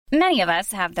Many of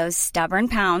us have those stubborn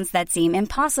pounds that seem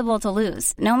impossible to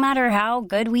lose, no matter how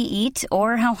good we eat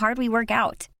or how hard we work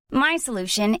out. My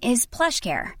solution is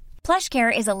PlushCare.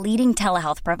 PlushCare is a leading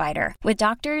telehealth provider with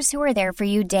doctors who are there for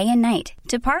you day and night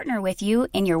to partner with you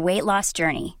in your weight loss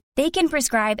journey. They can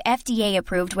prescribe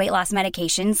FDA-approved weight loss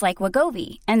medications like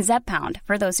Wegovy and Zepbound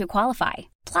for those who qualify.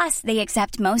 Plus, they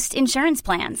accept most insurance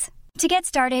plans. To get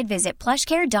started, visit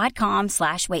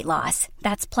plushcare.com/weightloss.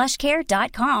 That's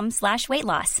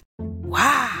plushcare.com/weightloss.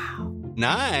 Wow.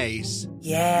 Nice.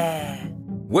 Yeah.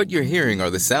 What you're hearing are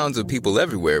the sounds of people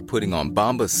everywhere putting on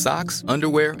Bombas socks,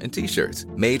 underwear, and T-shirts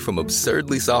made from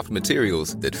absurdly soft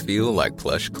materials that feel like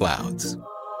plush clouds.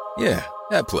 Yeah,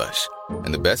 that plush.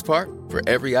 And the best part? For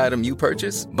every item you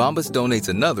purchase, Bombas donates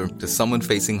another to someone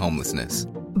facing homelessness.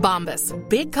 Bombas.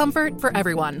 Big comfort for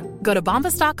everyone. Go to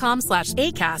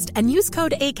bombas.com/ACAST and use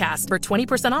code ACAST for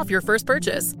 20% off your first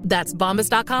purchase. That's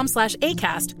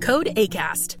bombas.com/ACAST. Code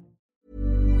ACAST.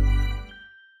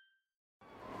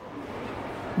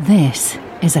 This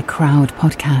is a Crowd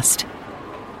podcast.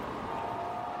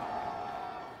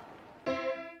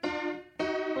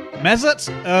 Mesut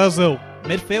Ozil,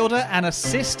 midfielder and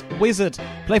assist wizard.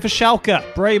 Play for Schalke,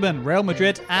 Bremen, Real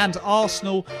Madrid and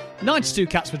Arsenal. 92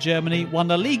 caps for Germany, won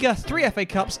La Liga, 3 FA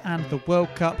Cups and the World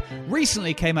Cup.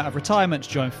 Recently came out of retirement to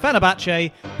join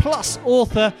Fenerbahce, plus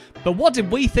author. But what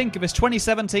did we think of his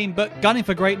 2017 book, Gunning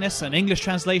for Greatness, an English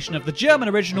translation of the German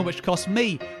original, which cost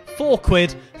me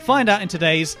 £4? Find out in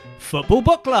today's Football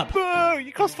Book Club. Boo!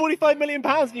 You cost £45 million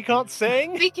and you can't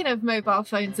sing? Speaking of mobile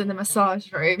phones in the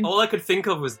massage room. All I could think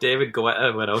of was David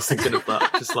Guetta when I was thinking of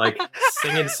that. Just like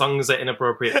singing songs at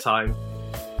inappropriate time.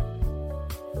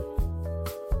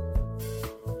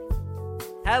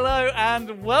 Hello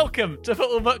and welcome to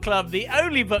Football Book Club, the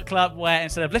only book club where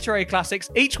instead of literary classics,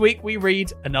 each week we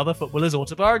read another footballer's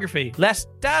autobiography. Less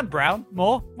Dan Brown,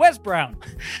 more Wes Brown.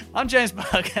 I'm James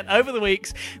Burke, and over the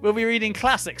weeks we'll be reading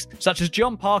classics such as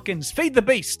John Parkin's Feed the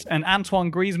Beast and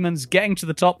Antoine Griezmann's Getting to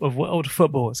the Top of World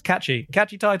Football. It's catchy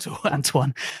title,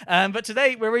 Antoine. But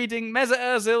today we're reading Mesut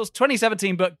Ozil's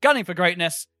 2017 book, Gunning for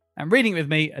Greatness, and reading with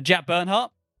me, Jack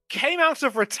Bernhardt. Came out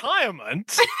of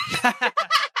retirement?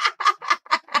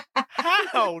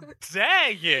 How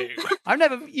dare you?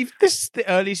 This is the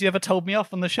earliest you ever told me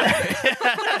off on the show.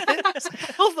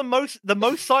 That was the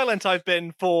most silent I've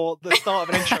been for the start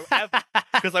of an intro ever,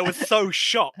 because I was so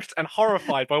shocked and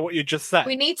horrified by what you just said.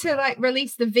 We need to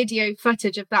release the video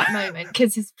footage of that moment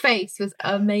because his face was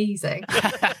amazing.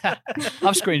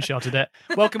 I've screenshotted it.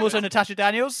 Welcome also Natasha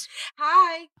Daniels.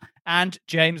 Hi. And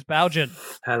James Bougen.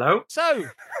 Hello. So,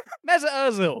 Mesut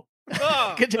Ozil.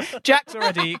 Oh. Jack's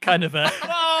already kind of I'm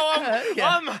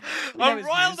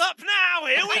riled up now.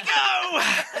 Here we go.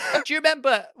 Do you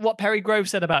remember what Perry Grove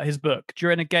said about his book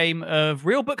during a game of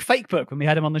Real Book, Fake Book when we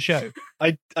had him on the show?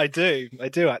 I do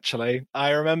actually. I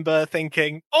remember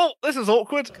thinking, oh, this is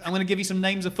awkward. I'm going to give you some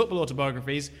names of football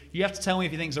autobiographies. You have to tell me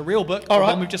if you think it's a real book All or right.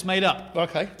 one we've just made up.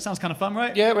 Okay. Sounds kind of fun,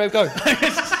 right? Yeah, there we go.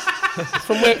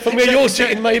 From where you're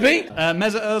sitting, maybe?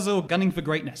 Mesut Ozil, Gunning for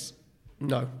Greatness.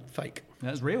 No, fake.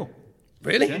 That's real.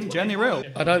 Really? Genuinely real.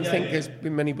 I don't think there's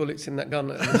been many bullets in that gun.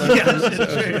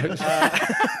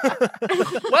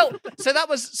 Well,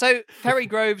 so Perry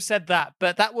Grove said that,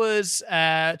 but that was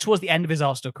towards the end of his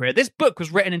Arsenal career. This book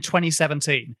was written in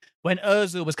 2017 when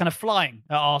Ozil was kind of flying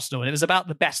at Arsenal, and it was about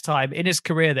the best time in his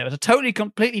career. There was a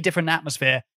completely different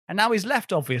atmosphere, and now he's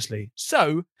left, obviously.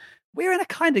 So we're in a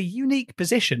kind of unique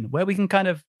position where we can kind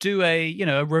of do a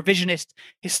revisionist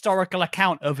historical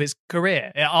account of his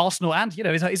career at Arsenal and,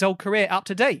 his whole career up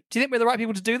to date. Do you think we're the right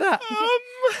people to do that?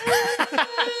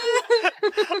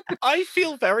 I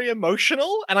feel very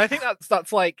emotional, and I think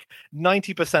that's like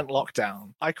 90%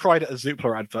 lockdown. I cried at a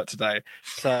Zoopla advert today.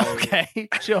 So okay,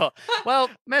 sure.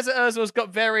 Well, Mesut Ozil's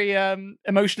got very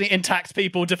emotionally intact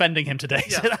people defending him today,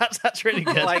 so that's really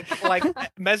good. like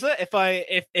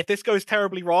Mesut, if this goes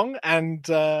terribly wrong, and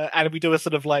we do a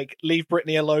sort of like Leave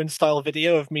Britney Alone style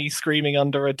video of me screaming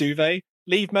under a duvet,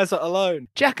 leave Mesut alone.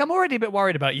 Jack, I'm already a bit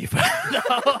worried about you.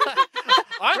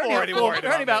 I'm already worried.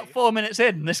 We're only about 4 minutes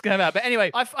in. This is going out, but anyway,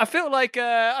 I feel like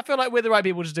we're the right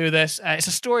people to do this. It's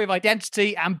a story of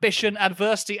identity, ambition,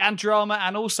 adversity, and drama,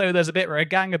 and also there's a bit where a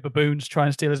gang of baboons try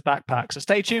and steal his backpack. So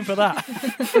stay tuned for that.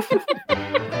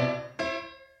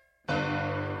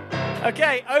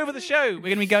 Okay, over the show, we're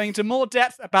going to be going into more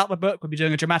depth about the book. We'll be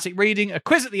doing a dramatic reading, a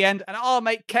quiz at the end, and our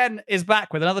mate Ken is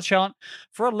back with another chant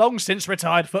for a long since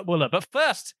retired footballer. But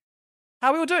first, how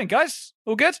are we all doing, guys?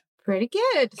 All good? Pretty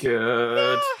good.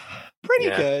 Good. Pretty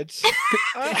good.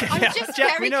 I'm just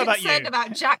Jack, very we know concerned about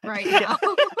you. about Jack right now.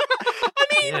 I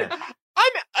mean,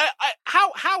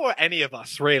 How are any of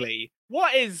us really?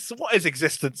 What is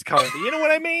existence currently? You know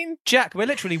what I mean? Jack, we're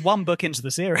literally one book into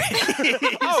the series.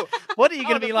 What are you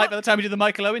going to be like by the time we do the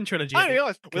Michael Owen trilogy? I'll be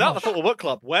honest, without the Football Book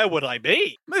Club, where would I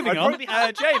be? Moving on,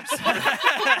 James.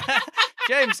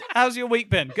 James, how's your week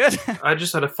been? Good? I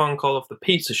just had a phone call off the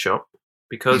pizza shop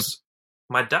because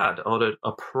my dad ordered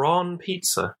a prawn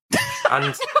pizza.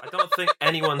 And I don't think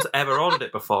anyone's ever ordered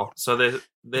it before. So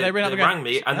they rang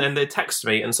me and then they texted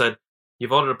me and said,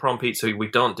 "You've ordered a prawn pizza. We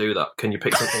don't do that. Can you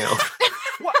pick something else?"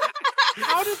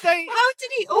 How did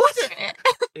he order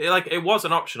it? It was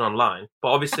an option online, but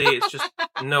obviously it's just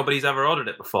nobody's ever ordered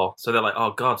it before. So they're like,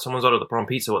 "Oh God, someone's ordered the prawn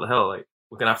pizza. What the hell?" Like,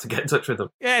 we're gonna have to get in touch with them.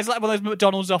 Yeah, it's like one of those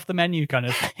McDonald's off the menu kind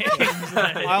of things.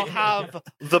 I'll have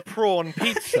the prawn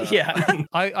pizza. Yeah,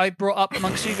 I brought up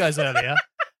amongst you guys earlier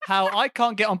how I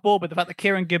can't get on board with the fact that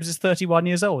Kieran Gibbs is 31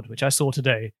 years old, which I saw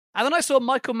today. And then I saw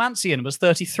Michael Mansion was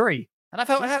 33. And I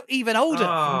felt even older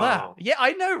from that. Yeah,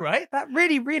 I know, right? That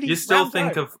really, really... You still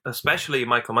think of, especially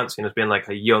Michael Mansion, as being like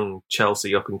a young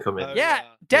Chelsea up-and-coming. Yeah,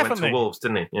 definitely. He went to Wolves,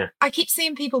 didn't he? Yeah. I keep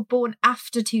seeing people born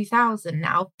after 2000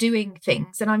 now doing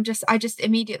things, and I just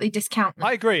immediately discount them.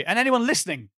 I agree. And anyone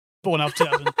listening born after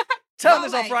 2000... Turn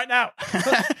this off right now.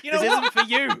 You know this isn't for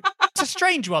you. It's a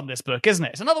strange one, this book, isn't it?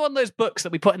 It's another one of those books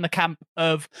that we put in the camp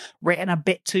of written a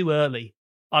bit too early,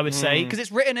 I would say, because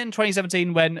it's written in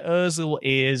 2017 when Ozil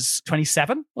is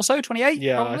 27 or so, 28.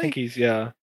 Yeah, probably. I think he's,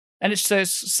 yeah. And it's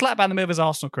slap bang in the middle of his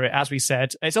Arsenal career, as we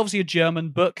said. It's obviously a German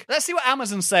book. Let's see what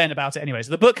Amazon's saying about it anyway.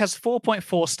 So the book has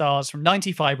 4.4 stars from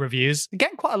 95 reviews.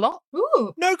 Again, quite a lot.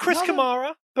 Ooh. No Chris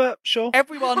Kamara, but sure.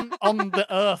 Everyone on the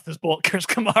earth has bought Chris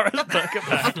Kamara's book.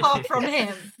 Apart from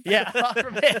him. Yeah, apart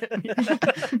from him.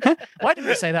 Yeah. Why didn't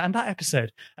we say that in that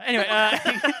episode? Anyway,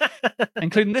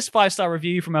 including this 5-star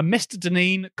review from a Mr.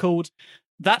 Deneen called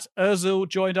 "That Ozil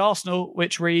Joined Arsenal,"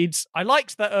 which reads, "I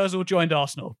liked that Ozil joined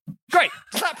Arsenal." Great.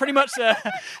 Does that pretty much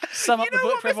sum up the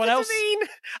book for everyone else?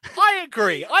 I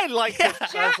agree. I like that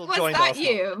Jack, Ozil was joined that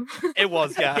Arsenal. you? It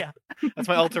was, yeah. That's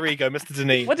my alter ego, Mr.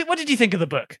 Deneen. What did you think of the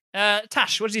book?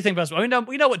 Tash, what did you think about it?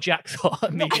 We know what Jack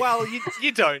thought. Well,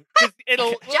 you don't.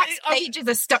 Jack's pages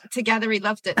are stuck together. He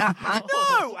loved it that much.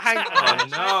 No, hang on.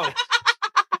 No.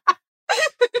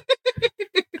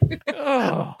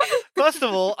 Oh. First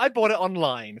of all, I bought it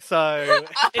online, so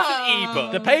it's an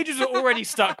ebook. The pages were already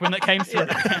stuck when that came through.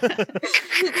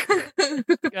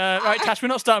 Right, Tash, we're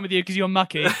not starting with you because you're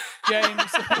mucky.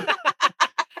 James,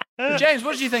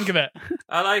 what did you think of it?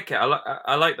 I like it.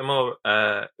 I like the more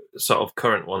sort of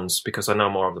current ones because I know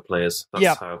more of the players.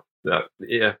 That's how. I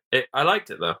liked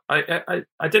it though. I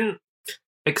didn't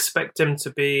expect him to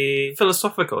be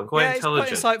philosophical and quite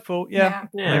intelligent. It's quite insightful. Yeah.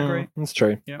 I agree. That's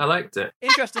true. Yeah. I liked it.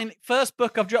 Interesting. First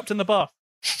book I've dropped in the bath.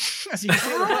 As you can see,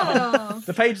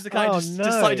 the pages are kind of just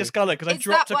slightly discoloured because I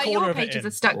dropped a corner of it in. Is that why your pages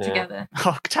are stuck together?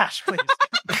 Oh, Tash, please.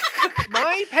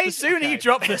 My pages. The sooner you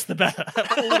drop this, the better.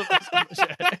 All of this on the show.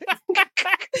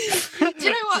 Do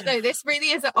you know what though? This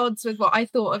really is at odds with what I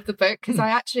thought of the book because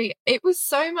it was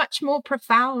so much more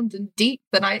profound and deep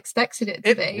than I expected it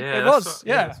to be. Yeah, it was,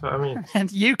 that's what I mean. And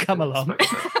you come along.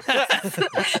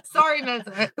 Sorry,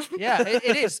 Mezzo. Yeah,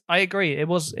 it is. I agree. It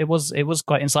was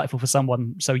quite insightful for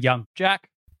someone so young. Jack,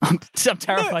 I'm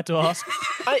terrified to ask.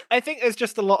 I think there's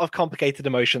just a lot of complicated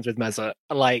emotions with Mesut.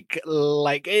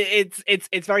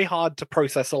 It's very hard to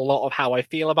process a lot of how I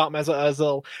feel about Mesut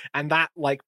Ozil, and that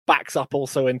backs up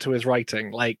also into his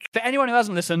writing. For anyone who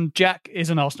hasn't listened, Jack is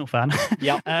an Arsenal fan.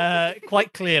 Yeah,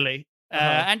 quite clearly.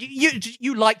 And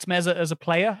you liked Mesut as a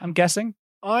player, I'm guessing.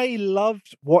 I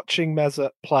loved watching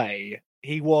Mesut play.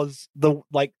 He was the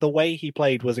way he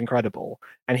played was incredible,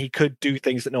 and he could do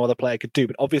things that no other player could do.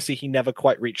 But obviously, he never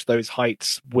quite reached those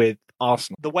heights with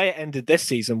Arsenal. The way it ended this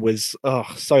season was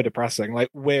so depressing.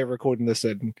 We're recording this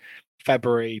in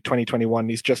February 2021.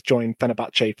 He's just joined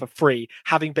Fenerbahce for free,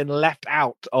 having been left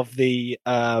out of the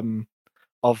Arsenal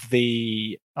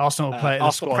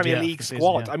Premier League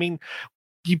squad. Yeah. I mean,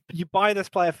 you buy this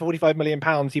player for £45 million.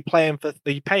 You pay him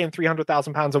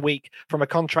 £300,000 a week from a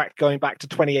contract going back to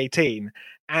 2018,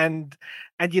 and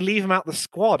you leave him out the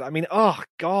squad. I mean, oh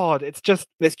God, it's just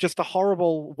a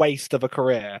horrible waste of a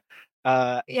career.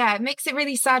 It makes it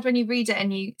really sad when you read it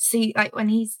and you see when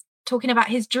he's talking about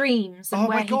his dreams and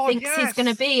where he thinks he's going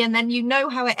to be, and then you know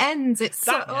how it ends. It's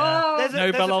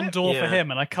no Ballon d'Or for him,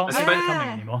 and I can't see it coming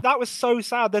anymore. That was so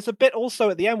sad. There's a bit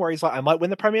also at the end where he's like, I might win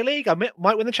the Premier League, I might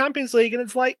win the Champions League, and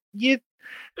it's like, you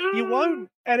won't,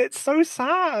 and it's so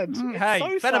sad.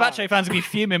 Fenerbahce fans will be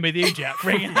fuming with you, Jack.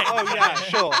 Bring it. Oh yeah,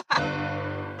 sure.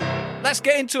 Let's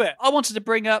get into it. I wanted to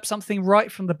bring up something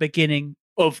right from the beginning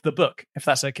of the book, if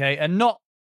that's okay, and not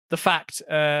the fact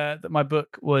that my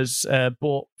book was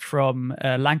bought from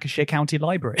Lancashire County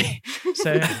Library.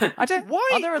 So I don't.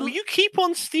 Why? You keep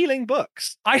on stealing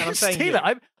books. I didn't steal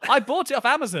it. I bought it off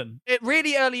Amazon. It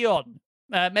really early on.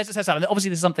 Meza says something. Obviously,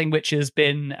 there's something which has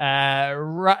been.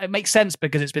 It makes sense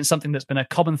because it's been something that's been a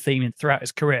common theme throughout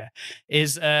his career.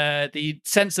 Is the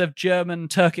sense of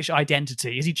German-Turkish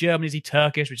identity? Is he German? Is he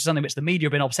Turkish? Which is something which the media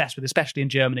have been obsessed with, especially in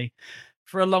Germany,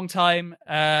 for a long time,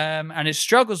 and his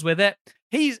struggles with it.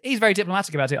 He's very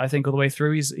diplomatic about it, I think, all the way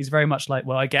through. He's very much like,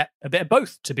 well, I get a bit of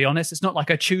both, to be honest. It's not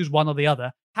like I choose one or the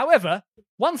other. However,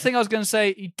 one thing I was going to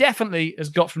say he definitely has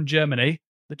got from Germany,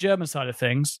 the German side of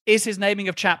things, is his naming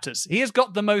of chapters. He has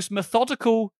got the most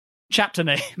methodical chapter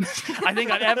names I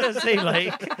think I'd ever seen.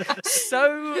 Like,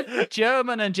 so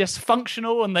German and just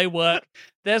functional, and they work.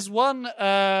 There's one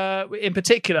in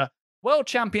particular, World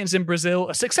Champions in Brazil,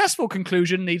 a successful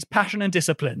conclusion needs passion and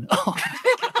discipline.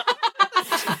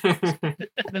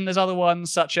 Then there's other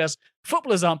ones such as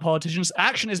footballers aren't politicians,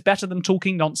 action is better than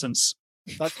talking nonsense.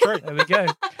 That's true. There we go.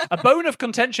 A bone of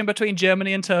contention between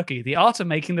Germany and Turkey, the art of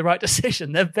making the right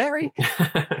decision. They're very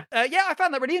I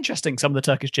found that really interesting, some of the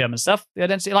Turkish-German stuff, the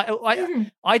identity.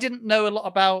 I didn't know a lot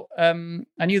about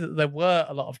I knew that there were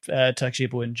a lot of Turkish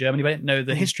people in Germany, but I didn't know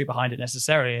the history behind it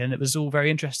necessarily, and it was all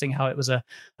very interesting how it was a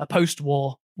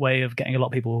post-war way of getting a lot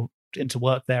of people into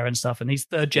work there and stuff, and he's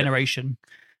third generation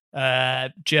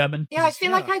German. Yeah, I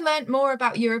feel like I learned more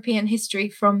about European history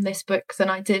from this book than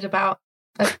I did about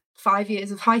 5 years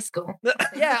of high school.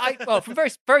 From very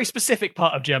very specific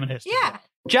part of German history. Yeah.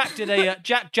 Jack did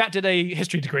a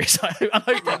history degree, so I'm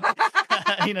hoping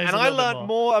he knows. And I learned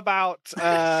more about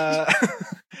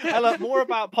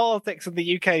politics in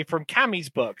the UK from Cammy's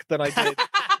book than I did.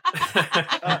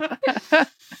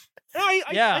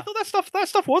 I thought that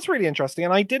stuff was really interesting,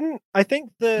 and I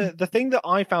think the thing that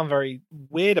I found very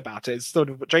weird about it is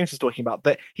sort of what James was talking about,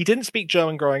 that he didn't speak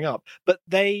German growing up, but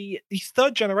he's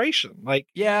third generation.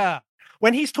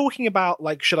 When he's talking about,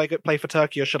 like, should I go play for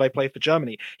Turkey or should I play for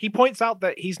Germany, he points out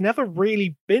that he's never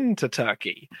really been to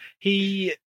Turkey.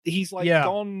 He's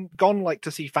gone like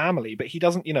to see family, but he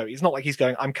doesn't, he's not like he's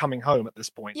going, I'm coming home at this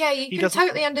point. Yeah, you can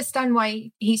totally understand why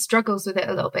he struggles with it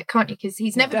a little bit, can't you? Because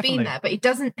he's never been there, but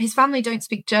his family don't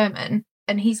speak German,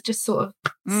 and he's just sort of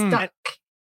stuck.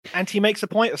 And he makes a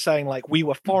point of saying, like, we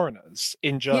were foreigners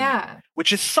in Germany,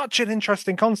 which is such an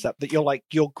interesting concept, that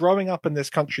you're growing up in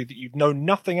this country that you know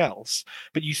nothing else,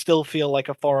 but you still feel like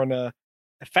a foreigner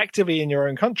effectively in your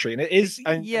own country. And it is,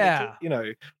 at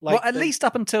least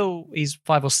up until he's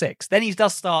 5 or 6. Then he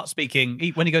does start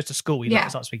speaking, when he goes to school, he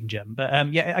does start speaking German. But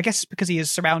I guess it's because he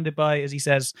is surrounded by, as he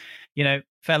says,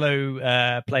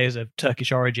 fellow players of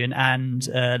Turkish origin and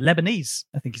Lebanese,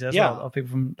 I think he says, a lot of people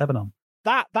from Lebanon.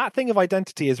 That thing of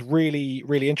identity is really,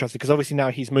 really interesting, because obviously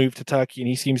now he's moved to Turkey and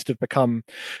he seems to have become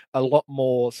a lot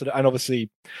more sort of, and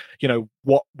obviously,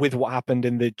 what happened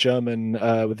in the German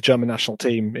with the German national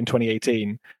team in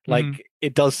 2018,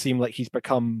 it does seem like he's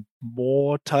become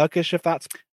more Turkish, if that's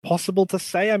possible to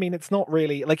say. I mean, it's not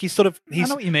really like I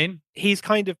know what you mean. He's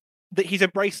kind of he's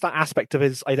embraced that aspect of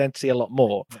his identity a lot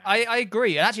more. I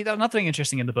agree. And actually, there's another thing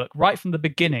interesting in the book. Right from the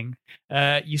beginning,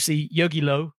 you see Jogi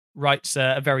Löw writes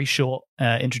a very short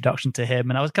introduction to him,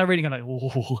 and I was kind of reading, like, I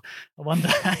wonder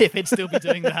if he'd still be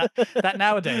doing that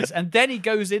nowadays. And then he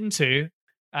goes into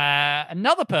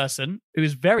another person who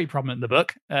is very prominent in the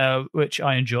book, which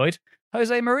I enjoyed,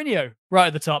 Jose Mourinho, right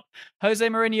at the top. Jose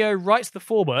Mourinho writes the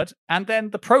foreword, and then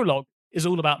the prologue is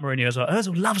all about Mourinho as well.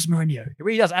 Ozil loves Mourinho. He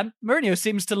really does. And Mourinho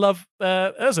seems to love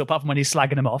Ozil, apart from when he's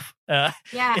slagging him off. I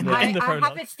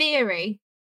have a theory,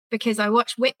 because I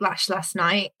watched Whiplash last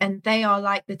night, and they are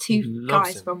like the two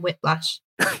guys from Whiplash.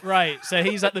 Right, so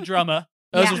he's like the drummer.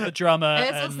 Ozil's the drummer.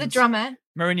 Ozil's the drummer.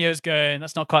 Mourinho's going,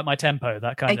 that's not quite my tempo,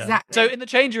 that kind of. Exactly. So in the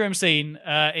changing room scene,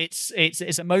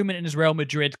 it's a moment in his Real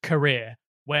Madrid career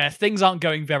where things aren't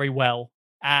going very well,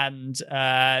 and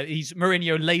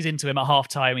Mourinho lays into him at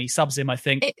halftime. He subs him, I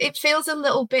think. It feels a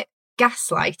little bit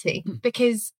gaslighty,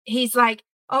 because he's like,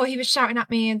 he was shouting at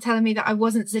me and telling me that I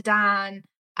wasn't Zidane,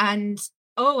 and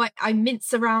I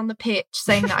mince around the pitch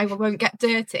saying that I won't get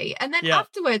dirty. And then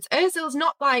afterwards, Ozil's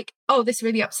not like, this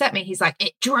really upset me. He's like,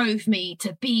 it drove me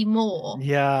to be more.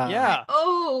 Yeah. Yeah.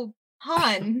 Like,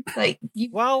 hon. Like,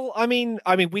 Well, I mean,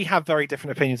 we have very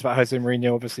different opinions about Jose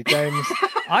Mourinho, obviously, James.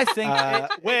 I think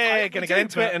we're going to get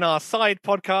into it in our side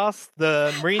podcast,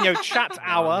 the Mourinho Chat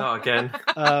Hour. Not again.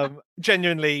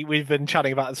 Genuinely, we've been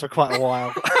chatting about this for quite a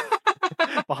while.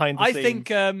 behind the scenes. I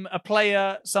think a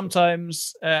player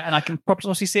sometimes, and I can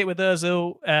probably see it with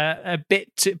Ozil,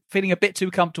 feeling a bit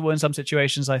too comfortable in some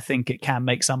situations. I think it can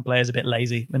make some players a bit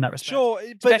lazy in that respect. Sure,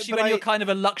 especially when you're kind of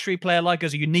a luxury player like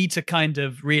Ozil, you need to kind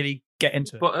of really get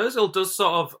into it. But Ozil does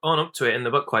sort of own up to it in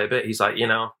the book quite a bit. He's like,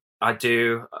 I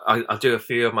do a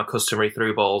few of my customary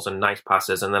through balls and nice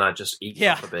passes, and then I just eat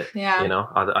off a bit. Yeah.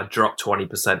 I drop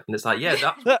 20%, and it's like,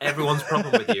 that's everyone's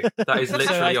problem with you. That is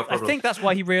literally your problem. I think that's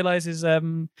why he realizes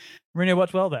Mourinho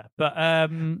worked well there. But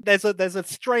there's a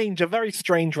very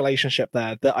strange relationship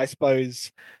there that I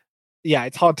suppose,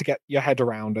 it's hard to get your head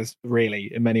around, as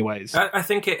really in many ways. I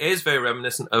think it is very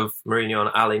reminiscent of Mourinho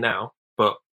and Ali now,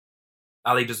 but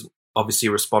Ali doesn't obviously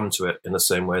respond to it in the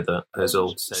same way that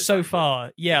Ozil says. So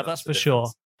far, that's for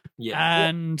sure. Yeah,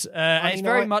 and it's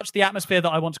very much the atmosphere that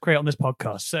I want to create on this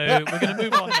podcast. So we're going to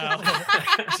move on now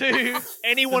to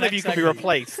any one of you can be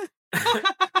replaced.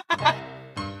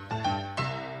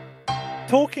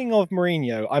 Talking of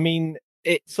Mourinho, I mean,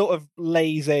 it sort of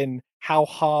lays in how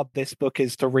hard this book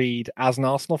is to read as an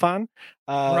Arsenal fan,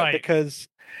 right? Because,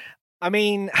 I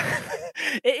mean,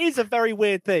 it is a very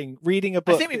weird thing reading a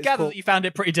book. I think we've gathered that you found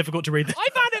it pretty difficult to read. I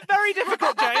found it very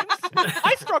difficult, James.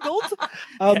 I struggled.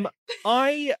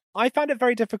 I found it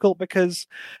very difficult because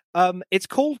it's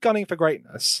called Gunning for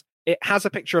Greatness. It has a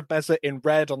picture of Mesut in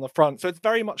red on the front, so it's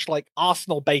very much like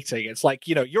Arsenal baiting. It's like,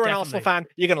 you're an Arsenal fan,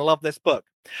 you're going to love this book.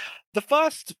 The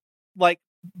first,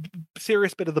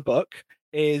 serious bit of the book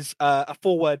is a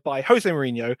foreword by Jose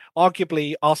Mourinho,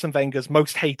 arguably Arsene Wenger's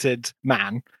most hated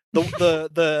man.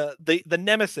 The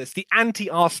nemesis, the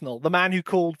anti-Arsenal, the man who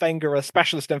called Wenger a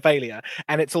specialist in failure,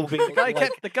 and it's all been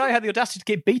the guy had the audacity to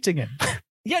keep beating him.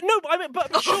 Yeah, no, I mean,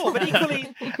 but sure,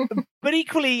 but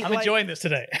equally, I'm enjoying this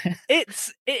today.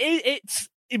 It's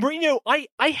Mourinho.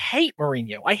 I hate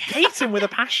Mourinho. I hate him with a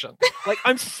passion.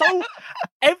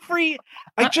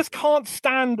 I just can't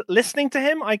stand listening to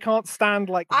him. I can't stand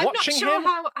watching him. I'm not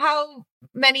sure how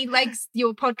many legs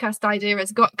your podcast idea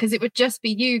has got, because it would just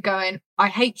be you going, I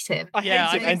hate him. I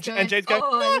hate him. And James going,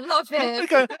 I love him.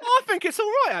 I think it's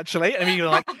all right, actually. I mean, you're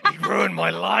like, he ruined my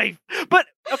life. But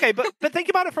okay, but think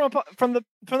about it from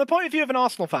the point of view of an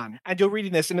Arsenal fan, and you're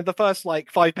reading this, and in the first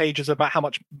 5 pages about how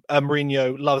much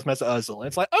Mourinho loves Mesut Ozil, and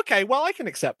it's like, okay, well, I can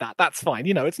accept that. That's fine.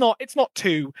 It's not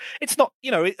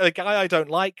a guy I don't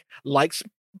likes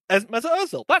as Mesut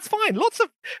Ozil. That's fine. Lots of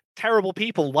terrible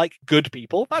people like good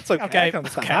people. That's okay. I can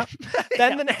understand that.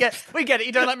 Then the next, we get it.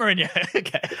 You don't like Mourinho.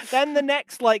 Okay. Then the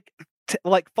next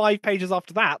 5 pages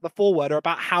after that, the foreword are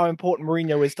about how important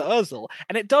Mourinho is to Ozil,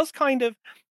 and it does kind of.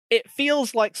 It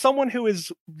feels like someone who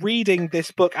is reading this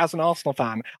book as an Arsenal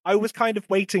fan, I was kind of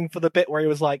waiting for the bit where he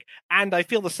was like, and I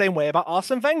feel the same way about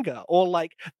Arsene Wenger, or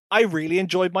I really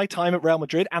enjoyed my time at Real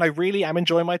Madrid, and I really am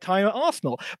enjoying my time at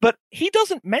Arsenal. But he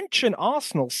doesn't mention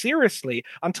Arsenal seriously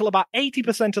until about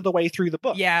 80% of the way through the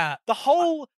book. Yeah. The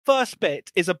whole first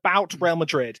bit is about Real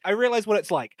Madrid. I realize what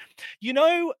it's like.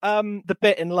 The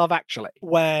bit in Love Actually,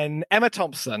 when Emma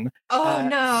Thompson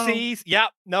sees... Yeah,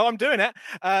 no, I'm doing it.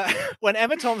 When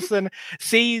Emma Thompson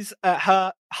sees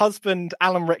her husband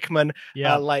Alan Rickman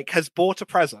has bought a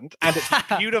present, and it's a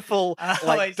beautiful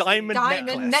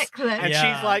diamond necklace. And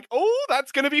she's like, oh,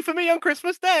 that's going to be for me on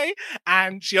Christmas Day.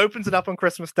 And she opens it up on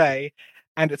Christmas Day,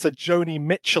 and it's a Joni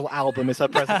Mitchell album is her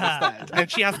present instead. And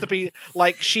she has to be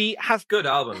she has good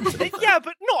albums. Yeah,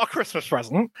 but not a Christmas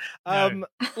present. No.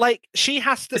 She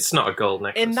has to. It's not a gold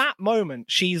necklace. In that moment,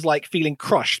 she's feeling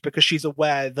crushed because she's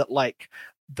aware that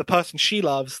the person she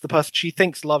loves, the person she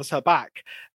thinks loves her back,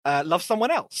 loves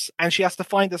someone else, and she has to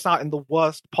find this out in the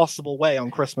worst possible way on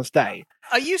Christmas Day.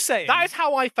 Are you saying that is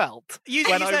how I felt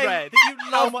when I read that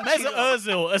you love Mesut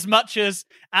Ozil as much as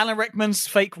Alan Rickman's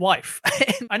fake wife?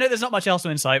 I know there's not much else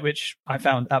on Insight, which I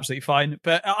found absolutely fine,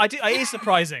 but it is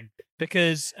surprising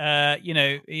because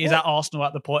he's at Arsenal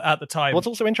at the time. What's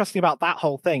also interesting about that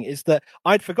whole thing is that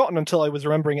I'd forgotten until I was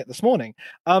remembering it this morning.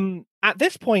 At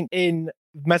this point in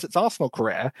Mesut's Arsenal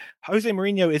career, Jose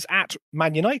Mourinho is at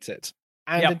Man United.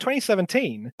 And in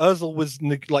 2017, Ozil was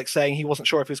saying he wasn't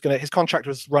sure if his contract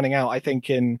was running out, I think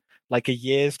in a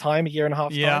year's time, a year and a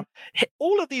half time.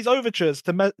 All of these overtures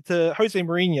to Jose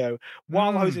Mourinho,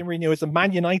 while Jose Mourinho is a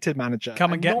Man United manager.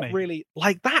 Come and get not me. Really,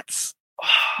 that's...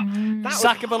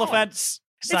 Sackable offence.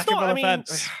 Sackable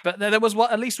offence. But there was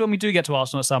at least when we do get to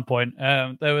Arsenal at some point,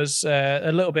 there was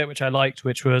a little bit which I liked,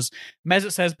 which was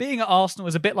Mesut says, being at Arsenal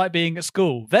is a bit like being at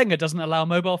school. Wenger doesn't allow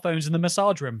mobile phones in the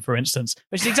massage room, for instance,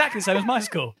 which is exactly the same as my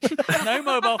school. No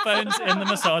mobile phones in the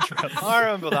massage room. I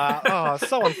remember that. Oh,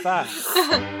 so unfair.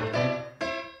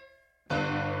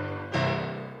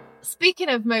 speaking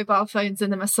of mobile phones in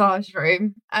the massage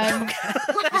room, are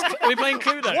we playing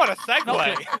Cluedo? What a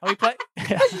segue! Are we playing?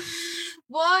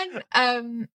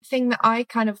 One thing that I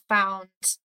kind of found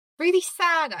really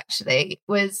sad, actually,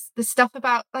 was the stuff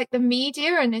about like the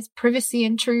media and his privacy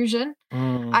intrusion.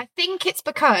 I think it's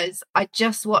because I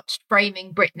just watched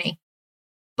Framing Britney,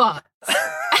 but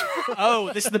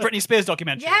oh, this is the Britney Spears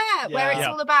documentary. Yeah, where it's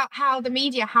all about how the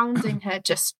media hounding her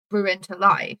just ruined her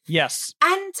life. Yes,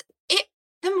 and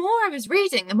the more I was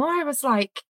reading, the more I was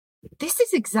like, this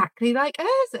is exactly like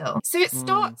Ozil. So it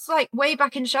starts like way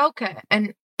back in Schalke,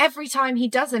 and every time he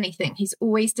does anything, he's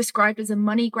always described as a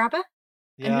money grabber.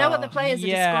 And no other players are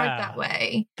described that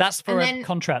way. That's for a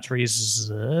contract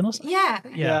reason or something? Yeah.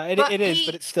 It is,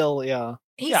 but it's still,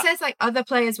 He says like other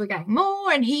players were getting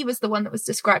more, and he was the one that was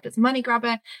described as money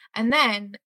grabber. And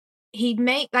then he'd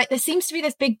make, like, there seems to be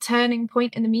this big turning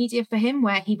point in the media for him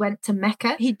where he went to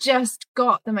Mecca. He just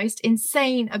got the most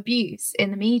insane abuse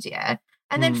in the media.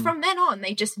 And then from then on,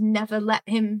 they just never let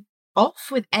him off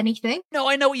with anything. No,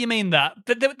 I know what you mean that.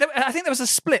 But I think there was a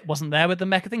split, wasn't there, with the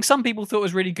Mecca thing? Some people thought it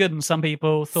was really good and some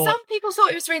people thought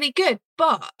it was really good.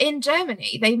 But in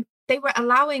Germany, they were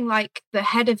allowing like the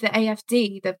head of the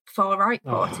AfD, the far right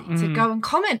party, to go and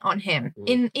comment on him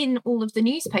in all of the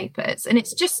newspapers. And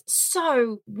it's just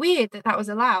so weird that was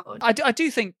allowed. I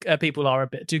do think people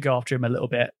do go after him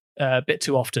a bit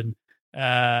too often.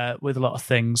 With a lot of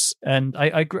things, and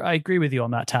I agree with you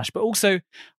on that, Tash. But also,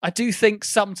 I do think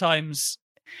sometimes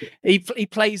he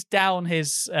plays down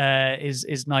his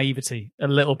naivety a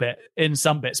little bit in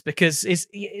some bits, because his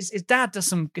dad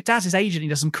dad's his agent. He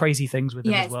does some crazy things with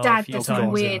him as well. His dad does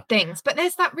some weird things. But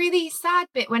there's that really sad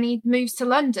bit when he moves to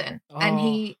London and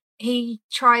he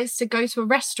tries to go to a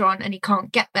restaurant and he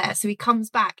can't get there, so he comes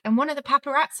back and one of the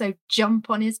paparazzo jump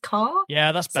on his car.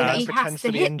 Yeah, that's bad. So that he has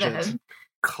to hit them.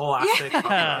 Classic.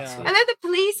 Yeah. And then the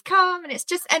police come and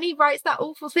and he writes that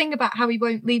awful thing about how he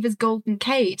won't leave his golden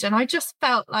cage. And I just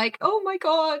felt like, oh my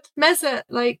God, Mesut,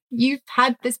 like, you've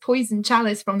had this poison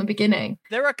chalice from the beginning.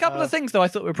 There are a couple of things, though, I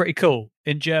thought were pretty cool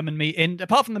in German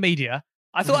apart from the media.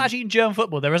 I thought actually in German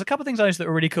football, there was a couple of things I noticed that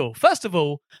were really cool. First of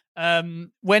all,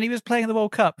 when he was playing in the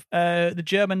World Cup, the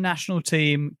German national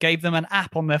team gave them an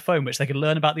app on their phone which they could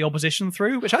learn about the opposition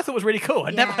through, which I thought was really cool.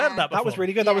 I'd never heard that before. That was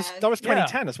really good. That was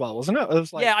 2010 as well, wasn't it? It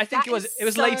was like, I think it was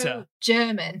so later.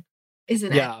 German,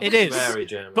 isn't it? Yeah, it is very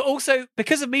German. But also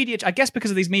because of media, I guess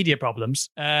because of these media problems,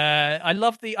 I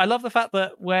love the fact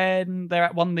that when they're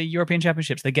at one of the European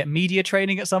Championships, they get media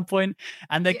training at some point,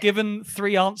 and they're given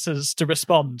 3 answers to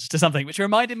respond to something, which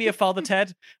reminded me of Father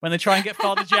Ted when they try and get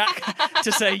Father Jack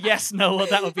to say yes, no, or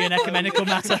that would be an ecumenical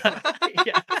matter.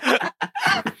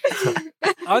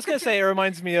 I was going to say it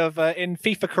reminds me of in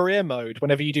FIFA career mode,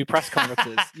 whenever you do press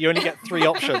conferences, you only get 3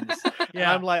 options. Yeah.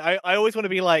 And I'm like, I always want to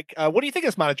be like, what do you think of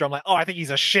this manager? I'm like, I think he's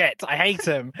a shit. I hate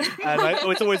him. And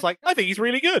it's always like, I think he's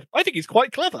really good. I think he's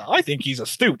quite clever. I think he's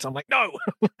astute. I'm like, no,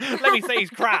 let me say he's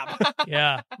crap.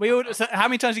 Yeah. So how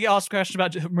many times do you get asked a question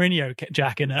about Mourinho,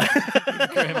 Jack, in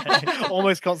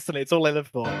almost constantly. It's all I live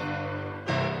for.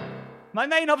 My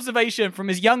main observation from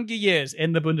his younger years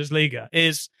in the Bundesliga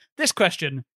is this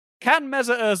question: can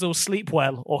Mesut Ozil sleep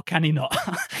well, or can he not?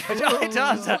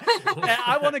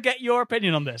 I want to get your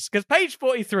opinion on this, because page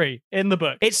 43 in the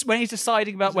book, it's when he's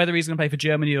deciding about whether he's going to play for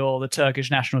Germany or the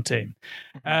Turkish national team.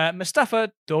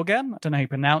 Mustafa Dorgan, I don't know how you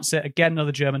pronounce it, again,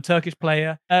 another German-Turkish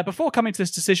player. Before coming to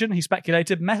this decision, he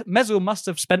speculated Mesut must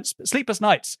have spent sleepless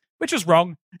nights, which was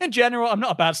wrong. In general, I'm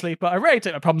not a bad sleeper. I rarely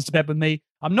take my problems to bed with me.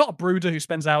 I'm not a brooder who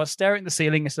spends hours staring at the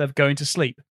ceiling instead of going to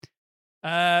sleep.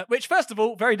 Which, first of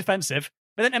all, very defensive.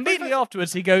 But then immediately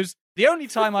afterwards, he goes, the only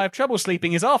time I have trouble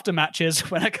sleeping is after matches.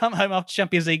 When I come home after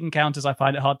Champions League encounters, I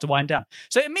find it hard to wind down.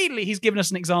 So immediately he's given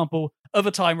us an example of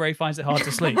a time where he finds it hard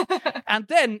to sleep. And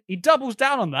then he doubles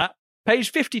down on that.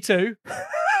 Page 52.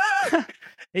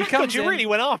 He comes you really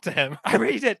went after him. I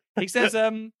really did. He says,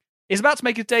 he's about to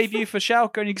make his debut for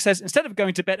Schalke, and he says, instead of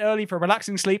going to bed early for a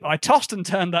relaxing sleep, I tossed and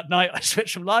turned that night. I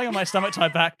switched from lying on my stomach to my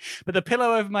back with a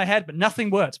pillow over my head, but nothing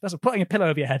works. That's putting a pillow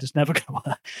over your head is never going to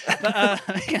work. But,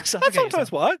 that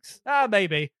sometimes works.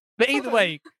 Maybe. But either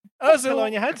way, Ozil,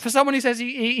 on your head. For someone who says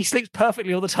he sleeps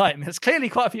perfectly all the time, there's clearly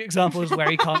quite a few examples where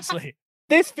he can't sleep.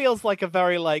 This feels like a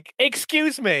very,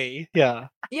 excuse me. Yeah.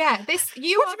 Yeah,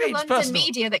 you are the London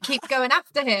media that keep going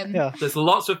after him. Yeah. There's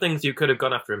lots of things you could have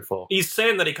gone after him for. He's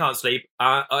saying that he can't sleep.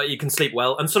 You can sleep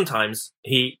well, and sometimes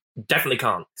he definitely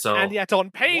can't. So, and yet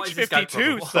on page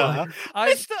 52, sir,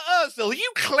 Mr. Ozil, you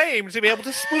claim to be able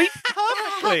to sleep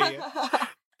perfectly.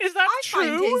 Is that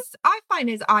true? I find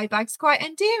his eye bags quite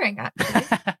endearing,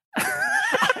 actually.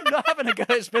 I having a go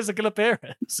at his physical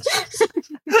appearance.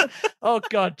 Oh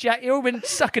God, Jack! You've all been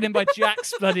sucking in by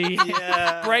Jack's bloody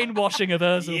brainwashing of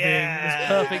Ozil being this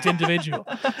perfect individual.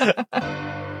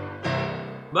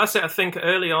 That's it. I think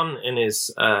early on in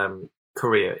his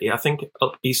career, I think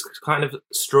he's kind of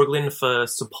struggling for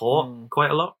support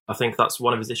quite a lot. I think that's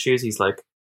one of his issues. He's like,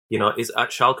 is at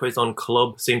Schalke, his own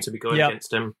club seemed to be going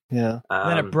against him. Yeah.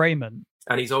 Then at Bremen.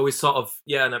 And he's always sort of,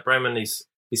 and at Bremen, he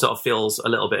sort of feels a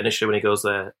little bit an issue when he goes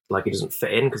there, like he doesn't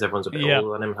fit in because everyone's a bit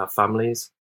older than him and have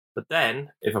families. But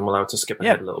then, if I'm allowed to skip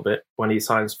ahead a little bit, when he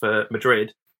signs for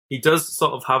Madrid, he does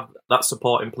sort of have that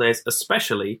support in place,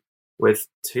 especially with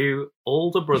two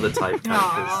older brother type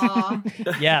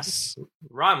characters. Yes.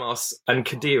 Ramos and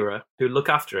Khedira, who look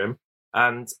after him.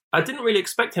 And I didn't really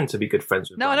expect him to be good friends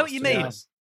with Ramos. I know what you mean.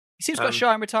 He seems quite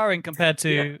shy and retiring compared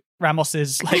to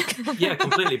Ramos's, like... Yeah,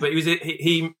 completely. But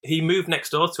he moved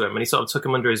next door to him and he sort of took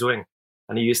him under his wing.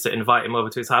 And he used to invite him over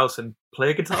to his house and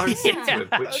play guitar and sing to him.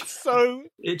 Which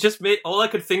it just made... All I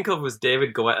could think of was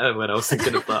David Guetta when I was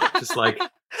thinking of that. Just like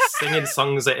singing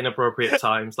songs at inappropriate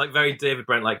times. Like very David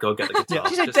Brent, like, go get the guitar.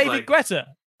 Did you say David Guetta?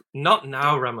 Not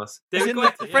now, Ramos. David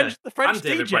Guetta, the French and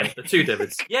David DJ. Brent, the two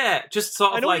Davids. Yeah, just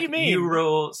sort of like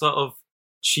Euro, sort of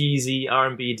cheesy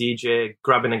R&B DJ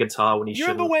grabbing a guitar when he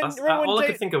shouldn't. All I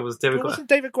could think of was David Guetta. Wasn't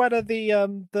David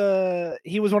Guetta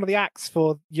he was one of the acts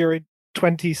for Euro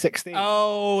 2016?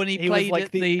 Oh, and he played was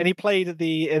and he played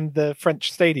in the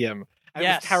French stadium. And it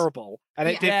was terrible. And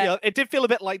it did feel a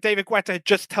bit like David Guetta had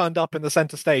just turned up in the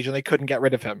center stage and they couldn't get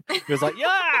rid of him. He was like,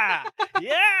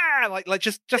 like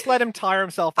just let him tire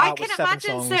himself out with 7 songs. I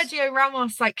can imagine Sergio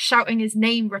Ramos like shouting his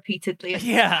name repeatedly.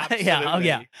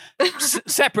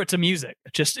 Separate to music,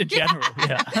 just in general.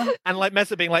 And like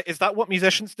Meza being like, is that what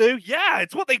musicians do? Yeah,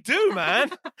 it's what they do,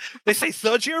 man. They say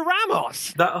Sergio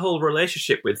Ramos. That whole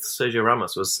relationship with Sergio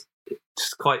Ramos was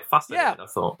just quite fascinating, I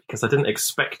thought, because I didn't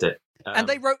expect it. And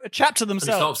they wrote a chapter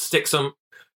themselves. And sort of sticks them.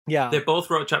 Yeah, they both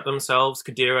wrote a chapter themselves.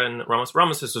 Khedira and Ramos.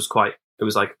 Ramos's was it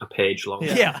was like a page long.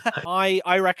 Yeah.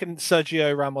 I reckon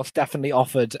Sergio Ramos definitely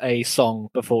offered a song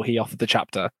before he offered the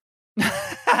chapter. Right.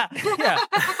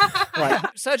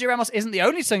 Sergio Ramos isn't the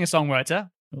only singer-songwriter.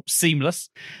 Seamless.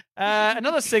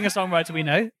 Another singer-songwriter we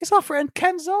know is our friend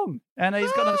Ken Zong, and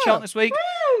he's got another chant this week.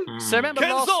 So remember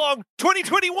Ken Zong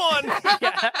 2021.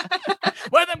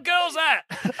 Where them girls at?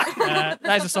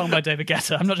 That is a song by David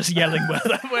Guetta. I'm not just yelling where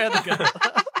are the girls.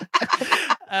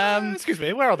 Excuse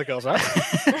me, where are the girls at?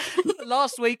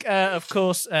 Last week, of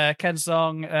course, Ken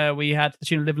Zong, we had the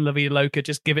tune of Live La Vida Loca,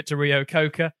 Just Give It to Rio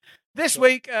Coca. This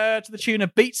week, to the tune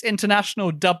of Beats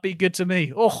International, Dub Be Good to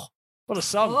Me. Oh, what a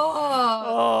song.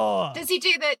 Oh. Does he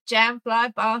do the jam fly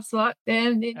bar swat?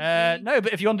 No,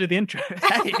 but if you want to do the intro.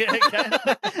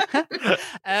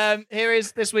 Here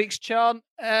is this week's chant.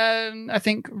 I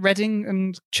think Reading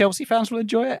and Chelsea fans will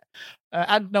enjoy it.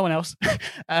 And no one else.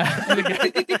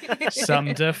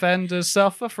 Some defenders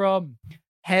suffer from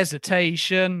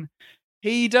hesitation.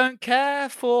 He don't care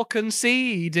for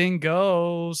conceding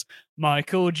goals.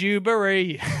 Michael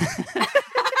Dewberry.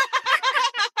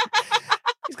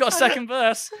 He's got a second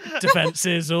verse. Defense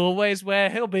is always where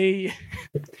he'll be.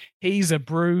 He's a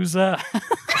bruiser.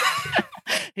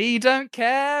 He don't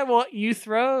care what you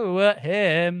throw at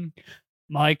him.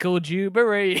 Michael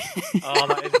Dewberry. Oh,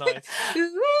 that is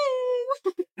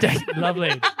nice.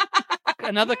 Lovely.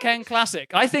 Another Ken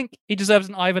classic. I think he deserves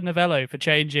an Ivan Novello for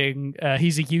changing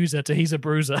he's a user to he's a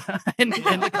bruiser in the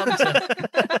content.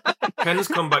 Ken's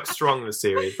come back strong this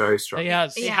series, very strong. He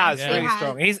has really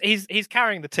strong. He's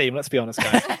carrying the team, let's be honest,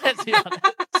 guys. Let's be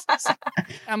honest.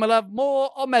 And we'll have more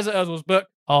on Mesut Ozil's book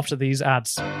after these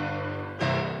ads.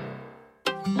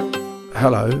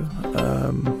 Hello.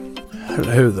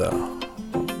 Hello there.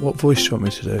 What voice do you want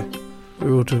me to do?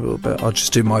 We will do a little bit. I'll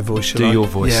just do my voice. Do your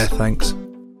voice. Yeah, thanks.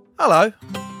 Hello,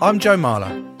 I'm Joe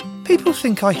Marler. People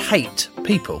think I hate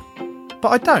people, but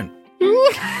I don't.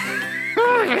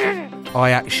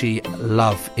 I actually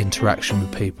love interaction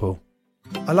with people.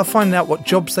 I love finding out what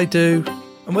jobs they do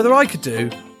and whether I could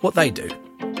do what they do.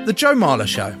 The Joe Marler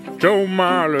Show. Joe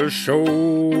Marler Show.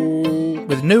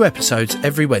 With new episodes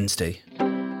every Wednesday.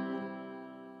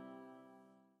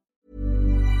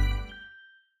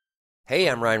 Hey,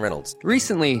 I'm Ryan Reynolds.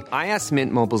 Recently, I asked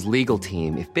Mint Mobile's legal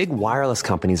team if big wireless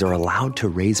companies are allowed to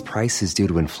raise prices due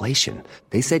to inflation.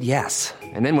 They said yes.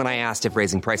 And then when I asked if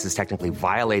raising prices technically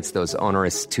violates those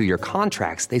onerous 2-year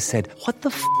contracts, they said, "What the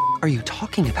f*** are you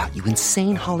talking about, you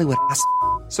insane Hollywood ass?"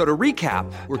 So to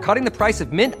recap, we're cutting the price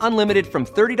of Mint Unlimited from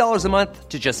 $30 a month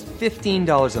to just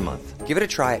 $15 a month. Give it a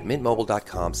try at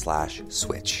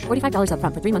mintmobile.com/switch. $45 up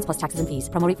front for 3 months plus taxes and fees.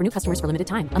 Promo rate for new customers for limited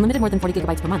time. Unlimited more than 40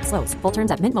 gigabytes per month. Slows full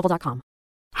terms at mintmobile.com.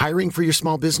 Hiring for your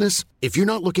small business? If you're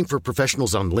not looking for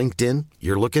professionals on LinkedIn,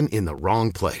 you're looking in the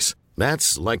wrong place.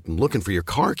 That's like looking for your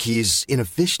car keys in a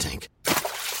fish tank.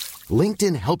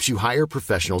 LinkedIn helps you hire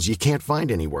professionals you can't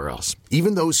find anywhere else,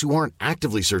 even those who aren't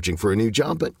actively searching for a new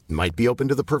job but might be open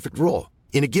to the perfect role.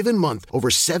 In a given month, over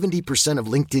 70% of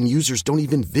LinkedIn users don't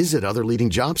even visit other leading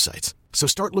job sites. So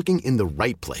start looking in the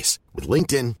right place. With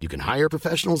LinkedIn, you can hire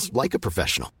professionals like a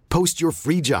professional. Post your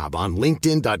free job on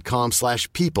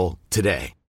linkedin.com/people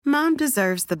today. Mom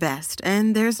deserves the best,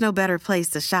 and there's no better place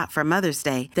to shop for Mother's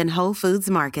Day than Whole Foods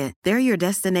Market. They're your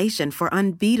destination for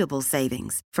unbeatable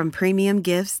savings, from premium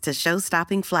gifts to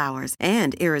show-stopping flowers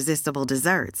and irresistible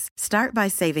desserts. Start by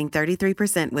saving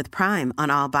 33% with Prime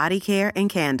on all body care and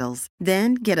candles.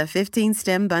 Then get a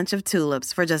 15-stem bunch of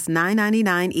tulips for just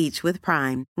 $9.99 each with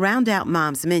Prime. Round out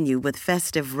Mom's menu with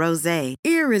festive rosé,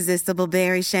 irresistible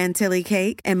berry chantilly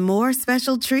cake, and more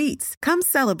special treats. Come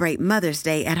celebrate Mother's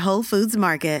Day at Whole Foods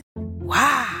Market.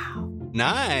 Wow.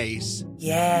 Nice.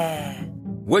 Yeah.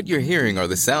 What you're hearing are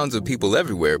the sounds of people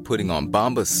everywhere putting on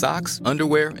Bombas socks,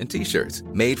 underwear, and T-shirts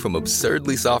made from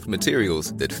absurdly soft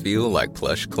materials that feel like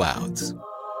plush clouds.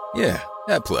 Yeah,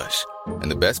 that plush.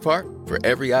 And the best part? For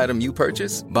every item you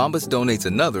purchase, Bombas donates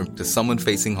another to someone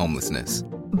facing homelessness.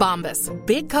 Bombas.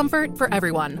 Big comfort for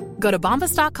everyone. Go to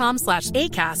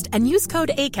bombas.com/ACAST and use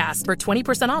code ACAST for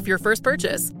 20% off your first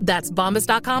purchase. That's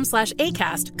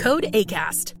bombas.com/ACAST. Code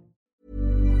ACAST.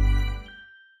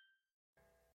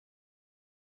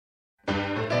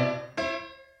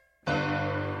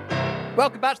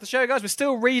 Welcome back to the show, guys. We're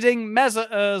still reading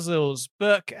Mesut Ozil's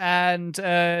book. And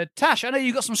Tash, I know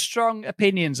you've got some strong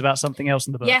opinions about something else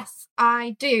in the book. Yes,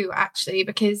 I do, actually,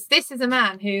 because this is a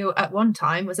man who at one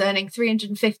time was earning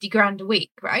 350 grand a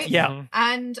week, right? Yeah.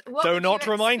 And what Do would not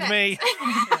you remind me.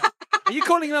 Are you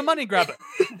calling him a money grabber?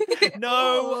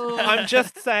 No, I'm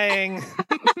just saying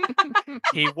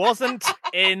he wasn't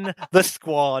in the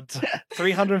squad.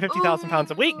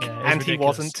 £350,000 a week, Yeah, and ridiculous. he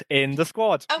wasn't in the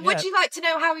squad. And would you like to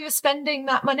know how he was spending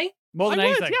that money? More than I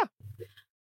would, anything. yeah.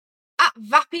 At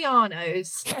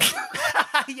Vapiano's.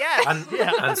 Yes.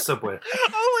 And Subway.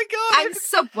 Oh my god! And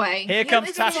Subway. Here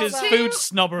comes Tash's food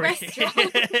snobbery.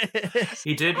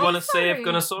 He did want to save sorry.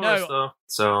 Gunnosaurus, No. though.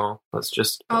 So let's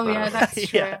just. Oh, yeah, that's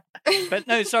true. Yeah. But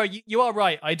no, sorry, you are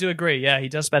right. I do agree. Yeah, he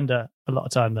does spend a lot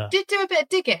of time there. Did do a bit of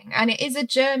digging, and it is a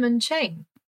German chain.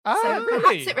 Oh, So really?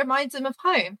 perhaps it reminds him of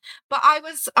home. But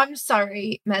I'm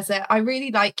sorry, Mesut. I really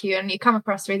like you, and you come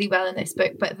across really well in this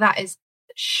book, but that is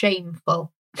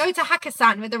shameful. Go to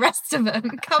Hakkasan with the rest of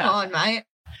them. Come on, mate.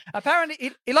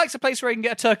 Apparently, he likes a place where he can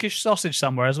get a Turkish sausage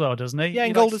somewhere as well, doesn't he? Yeah, in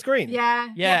He Golders likes- Green. Yeah.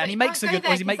 Yeah, and but he you makes can't a go good-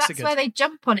 well, he there, makes 'cause a good- That's where they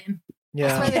jump on him.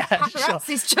 That's where the Yeah,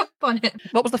 paparazzis jump on him.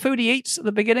 What was the food he eats at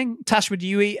the beginning? Tash, would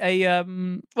you eat a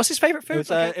what's his favourite food?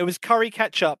 It was curry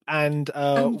ketchup and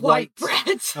White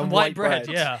bread. and white bread.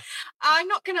 Yeah. I'm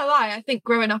not going to lie. I think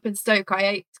growing up in Stoke, I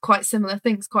ate quite similar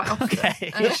things quite often.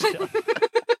 Okay.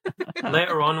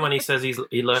 Later on, when he says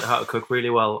he learned how to cook really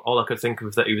well, all I could think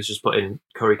of that he was just putting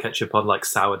curry ketchup on like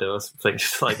sourdough or something.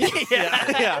 Just like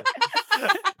yeah.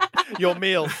 Your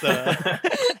meal, sir.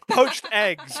 Poached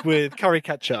eggs with curry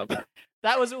ketchup.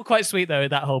 That was all quite sweet though.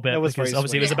 That whole bit. It was because very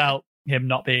obviously sweet. it was about him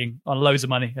not being on loads of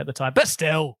money at the time, but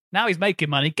still, now he's making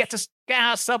money. Get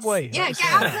out of Subway. Yeah, get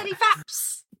out bloody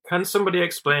Vaps. Can somebody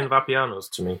explain Vapiano's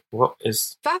to me? What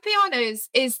is? Vapiano's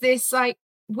is this like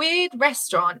weird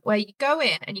restaurant where you go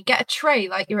in and you get a tray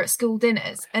like you're at school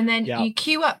dinners, and then Yeah. you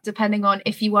queue up depending on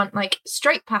if you want like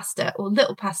straight pasta or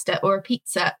little pasta or a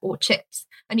pizza or chips,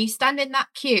 and you stand in that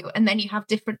queue and then you have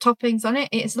different toppings on it.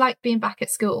 It's like being back at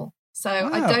school. So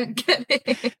I Wow. don't get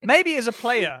it. Maybe as a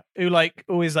player who like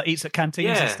always like eats at canteens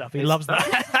and Yeah, stuff, he it's- loves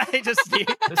that. It just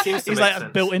It seems to he's make like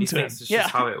sense. built He into thinks it. It's Yeah.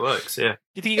 just how it works. Yeah.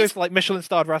 You think he goes to like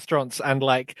Michelin-starred restaurants and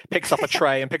like picks up a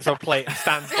tray and picks up a plate and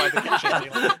stands by the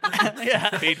kitchen?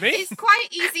 Yeah. Feed me. It's quite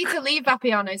easy to leave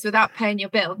Vapiano's without paying your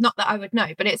bill. Not that I would know,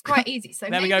 but it's quite easy. So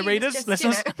There we go, maybe it was readers, just, you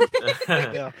listeners.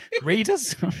 know- Yeah.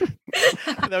 Readers.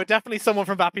 There were definitely someone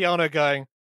from Vapiano going,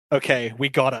 okay, we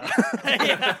got it.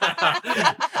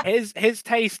 His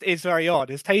taste is very odd.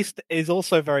 His taste is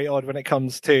also very odd when it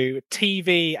comes to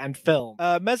TV and film.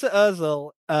 Mesut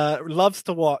Ozil loves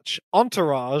to watch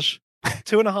Entourage,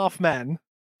 2.5 Men.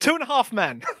 2.5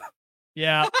 Men.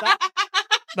 Yeah.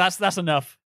 That's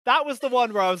enough. That was the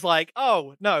one where I was like,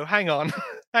 oh, no, hang on.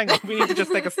 Hang on. We need to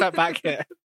just take a step back here.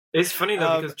 It's funny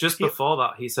though because just before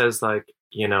that he says like,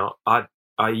 you know, I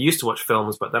used to watch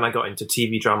films, but then I got into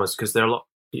TV dramas because they're a lot,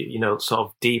 you know, sort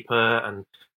of deeper and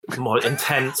more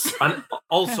intense. And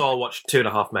also I'll watch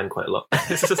 2.5 Men quite a lot.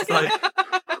 It's just like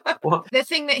What? The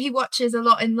thing that he watches a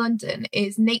lot in London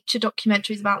is nature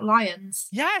documentaries about lions.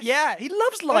 Yes. Yeah, he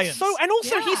loves lions. And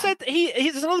also he said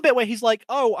there's another bit where he's like,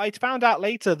 "Oh, I found out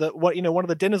later that one of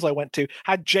the dinners I went to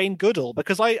had Jane Goodall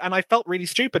because I felt really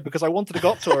stupid because I wanted to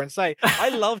go up to her and say I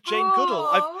love Jane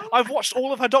Goodall. I've watched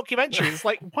all of her documentaries.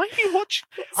 Like, why are you watching?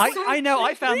 I know.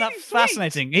 I found that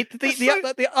fascinating.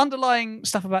 The underlying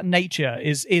stuff about nature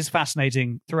is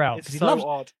fascinating throughout. It's so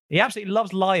odd. He absolutely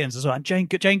loves lions as well. And Jane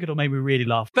Goodall made me really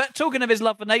laugh. But talking of his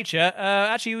love for nature,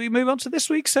 actually, we move on to this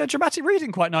week's dramatic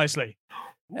reading quite nicely.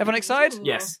 Everyone excited?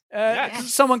 Yes. Can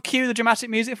someone cue the dramatic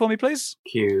music for me, please?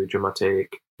 Cue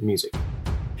dramatic music.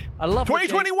 I love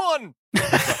 2021.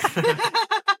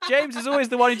 James is always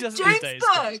the one who does it these days.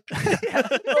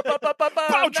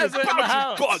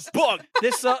 Bug.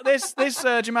 This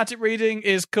dramatic reading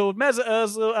is called Mesut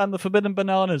Ozil and the Forbidden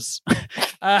Bananas.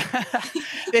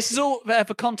 This is all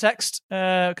for context,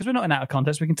 because we're not in out of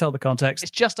context. We can tell the context.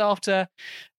 It's just after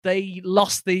they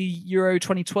lost the Euro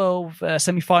 2012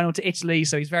 semi-final to Italy,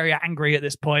 so he's very angry at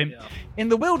this point. Yeah. In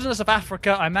the wilderness of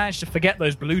Africa, I managed to forget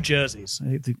those blue jerseys.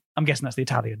 I'm guessing that's the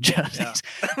Italian jerseys.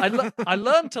 Yeah. I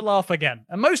learned to laugh again,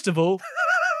 and most of all,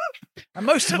 I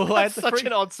had such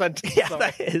an odd sentence. Yeah,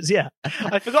 that is. Yeah,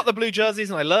 I forgot the blue jerseys,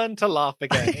 and I learned to laugh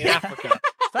again in Africa.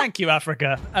 Thank you,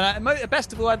 Africa. And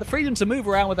best of all, I had the freedom to move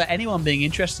around without anyone being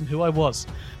interested in who I was.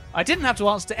 I didn't have to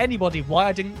answer to anybody why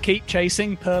I didn't keep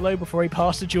chasing Pirlo before he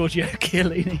passed to Giorgio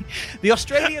Chiellini. The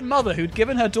Australian mother who'd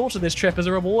given her daughter this trip as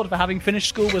a reward for having finished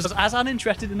school was as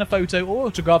uninterested in a photo or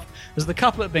autograph as the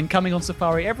couple had been coming on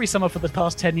safari every summer for the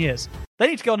past 10 years. They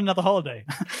need to go on another holiday.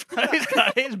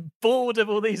 He's bored of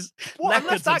all these leopards.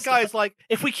 Unless that guy's like,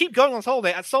 if we keep going on this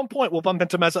holiday, at some point we'll bump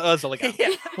into Mesut Ozil again.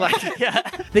 Yeah.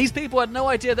 These people had no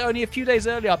idea that only a few days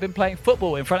earlier I'd been playing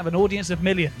football in front of an audience of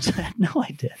millions. They had no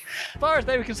idea. As far as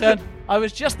they were concerned, I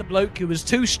was just the bloke who was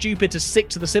too stupid to stick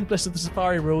to the simplest of the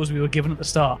safari rules we were given at the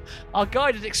start. Our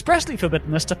guide had expressly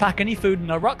forbidden us to pack any food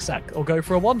in our rucksack or go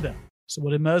for a wander. So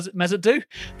what did Mesut do?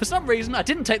 For some reason, I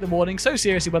didn't take the warning so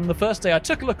seriously when on the first day I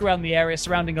took a look around the area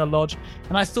surrounding our lodge,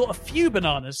 and I thought a few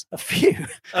bananas,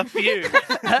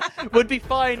 would be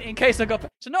fine in case I got...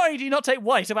 So not only do you not take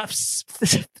white, about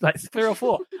like 3 or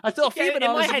 4. I thought a few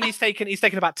bananas... In my head, he's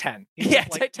taken about 10.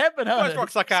 Take 10 bananas. Got his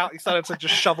rucksack out, he started to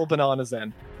just shovel bananas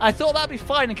in. I thought that'd be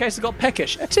fine in case I got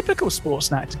peckish. A typical sports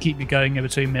snack to keep me going in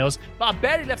between meals. But I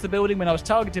barely left the building when I was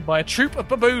targeted by a troop of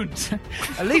baboons.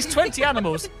 At least 20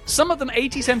 animals, some of them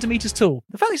 80 centimetres tall.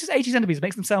 The fact that it says 80 centimetres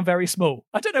makes them sound very small.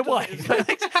 I don't know why.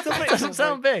 It doesn't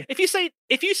sound big. If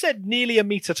you said nearly a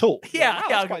metre tall,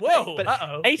 that's quite whoa, big.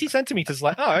 But 80 centimetres,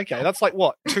 like, oh, okay, that's like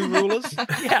what, 2 rulers?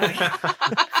 Yeah.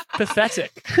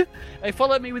 Pathetic. They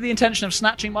followed me with the intention of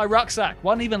snatching my rucksack.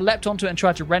 One even leapt onto it and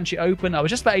tried to wrench it open. I was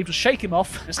just about able to shake him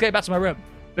off and escape back to my room.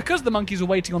 Because the monkeys were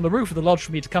waiting on the roof of the lodge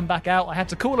for me to come back out, I had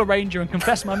to call a ranger and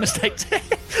confess my mistake.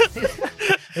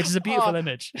 It is a beautiful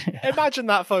image. Imagine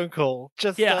that phone call.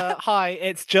 Just, hi,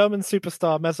 it's German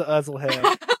superstar Mesut Ozil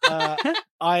here.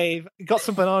 I've got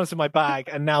some bananas in my bag,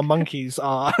 and now monkeys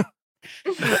are...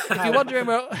 If you're wondering,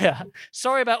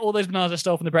 sorry about all those bananas I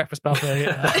stole from the breakfast buffet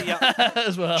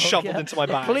as well. Shoveled into my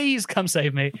bag. Please come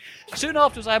save me. Soon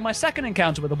afterwards, I had my second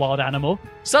encounter with a wild animal.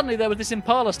 Suddenly, there was this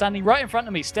impala standing right in front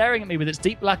of me, staring at me with its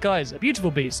deep black eyes. A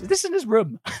beautiful beast. Is this in his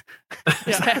room?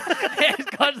 It's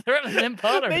got an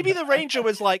impala. Maybe the ranger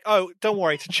was like, "Oh, don't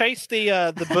worry. To chase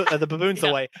the baboons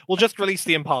away, we'll just release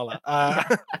the impala."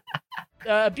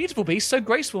 A beautiful beast, so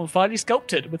graceful and finely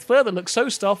sculpted, with fur that looked so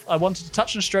stuffed I wanted to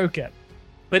touch and stroke it.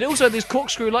 But it also had these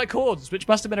corkscrew-like horns, which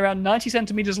must have been around 90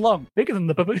 centimetres long, bigger than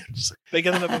the baboons.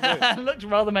 And looked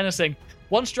rather menacing.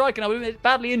 One strike and I was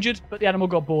badly injured, but the animal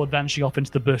got bored, vanishing off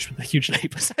into the bush with a huge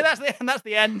leap. So that's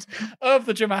the end of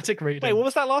the dramatic reading. Wait, what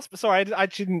was that last bit? Sorry, I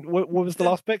didn't... What was the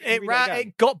last bit?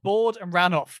 It got bored and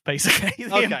ran off, basically.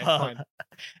 Okay, fine.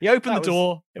 He opened the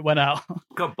door, it went out.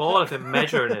 Got bored of him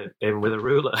measuring it in with a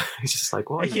ruler. He's just like,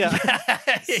 what? Yeah.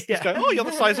 He's going, oh, you're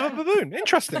the size of a baboon.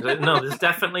 Interesting. No, there's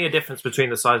definitely a difference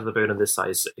between the size of the baboon and this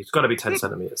size. It's got to be 10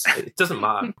 centimetres. It doesn't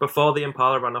matter. Before the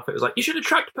impala ran off, it was like, you should have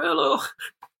tracked Pirlo.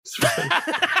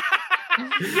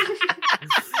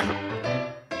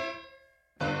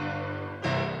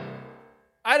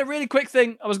 I had a really quick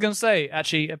thing I was going to say,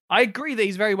 actually. I agree that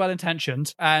he's very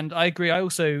well-intentioned, and I agree I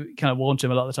also kind of warned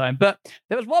him a lot of the time, but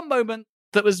there was one moment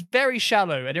that was very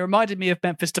shallow, and it reminded me of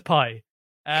Memphis Depay.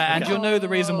 And you'll know the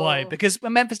reason why, because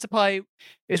when Memphis Depay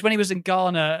is when he was in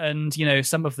Ghana and, you know,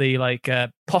 some of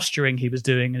the posturing he was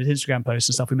doing in his Instagram posts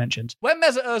and stuff we mentioned. When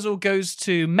Mesut Ozil goes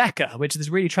to Mecca, which is this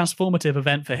really transformative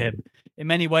event for him, in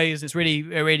many ways, it really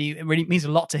means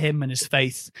a lot to him and his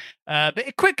faith. But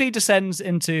it quickly descends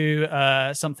into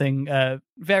something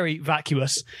very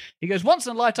vacuous. He goes, once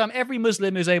in a lifetime, every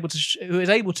Muslim who is able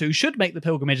to should make the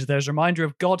pilgrimage as a reminder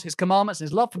of God, his commandments, and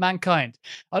his love for mankind.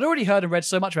 I'd already heard and read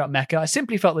so much about Mecca. I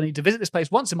simply felt the need to visit this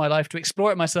place once in my life to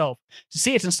explore it myself, to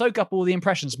see it and soak up all the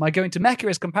impressions. My going to Mecca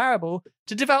is comparable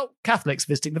to devout Catholics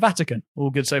visiting the Vatican. All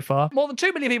good so far. More than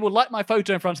 2 million people liked my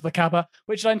photo in front of the Kaaba,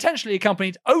 which I intentionally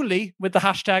accompanied only with the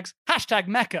hashtags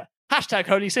 #Mecca,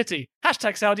 #Holy City,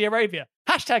 #Saudi Arabia,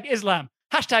 #Islam,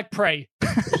 #pray.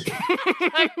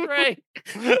 Pray.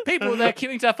 People there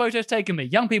queuing to have photos taken me.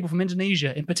 Young people from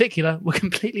Indonesia, in particular, were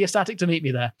completely ecstatic to meet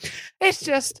me there. It's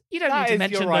just, you don't need to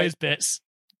mention those bits.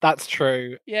 That's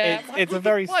true. Yeah, it's a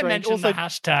very why strange. mention Also, the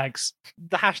hashtags?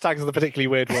 the hashtags are the particularly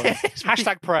weird ones.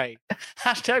 #pray.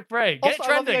 #pray. Get Also,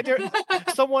 I love the trending.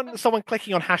 idea- someone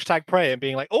clicking on #pray and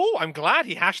being like, "Oh, I'm glad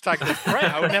he hashtagged this pray.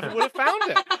 I would never have found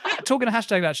it." Talking of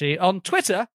hashtags, actually, on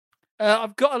Twitter,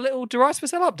 I've got a little Darius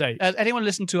Vassell update. Anyone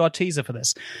listened to our teaser for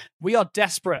this? We are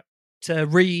desperate to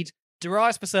read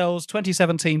Darius Vassell's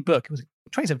 2017 book.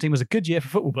 2017 was a good year for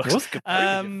football books. It was a good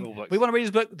year for football books. We want to read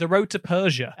his book, The Road to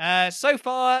Persia. So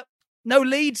far, no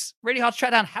leads. Really hard to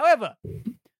track down. However,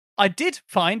 I did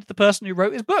find the person who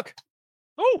wrote his book.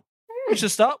 Oh, we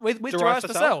should start with Darius Darius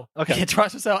Vassell. Okay. Yeah,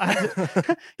 Darius Vassell.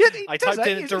 I typed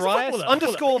in Darius _Vassell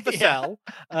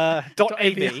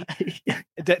 .avi.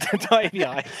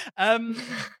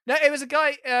 No, it was a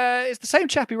guy. It's the same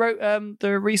chap who wrote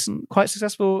the recent, quite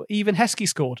successful Even Heskey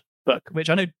Scored book, which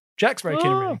I know Jack's very keen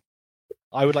on reading.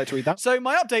 I would like to read that. So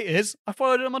my update is I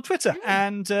followed him on Twitter,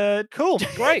 and cool,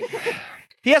 great.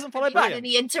 He hasn't followed back.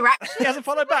 Any interaction? He hasn't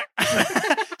followed back.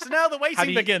 So now the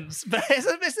waiting begins. But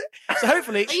so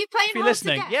hopefully, Are you playing if you're hard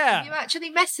listening, to get? yeah. Have you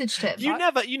actually messaged him?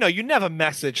 You never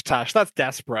message Tash. That's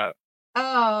desperate.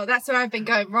 Oh, that's where I've been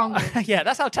going wrong. Yeah,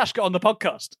 that's how Tash got on the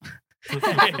podcast.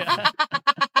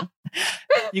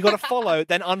 You got to follow,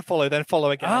 then unfollow, then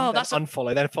follow again. Oh, then that's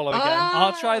unfollow, then follow again.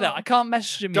 I'll try that. I can't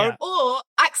message him yet. Or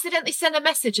accidentally send a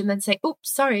message and then say, "Oops,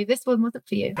 sorry, this one wasn't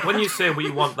for you." When you say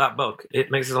we want that book, it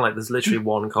makes it sound like there's literally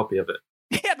one copy of it.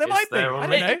 Yeah, there might be. I don't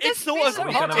know. It's sort of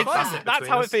hard to find. That's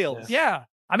how it feels. Yeah.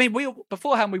 I mean,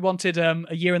 beforehand we wanted a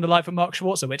year in the life of Mark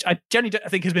Schwarzer, which I generally don't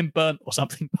think has been burnt or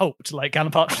something, pulped like Alan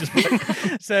Partridge's book.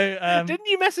 So didn't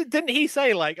you message? Didn't he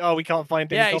say like, "Oh, we can't find"?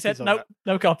 Yeah, he said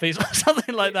no copies or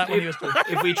something like that when he was talking.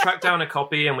 If we track down a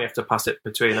copy and we have to pass it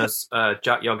between us,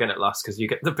 Jack, you're getting it last because you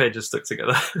get the pages stuck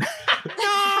together.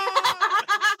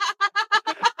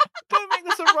 Don't make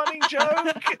this a running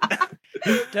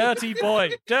joke. Dirty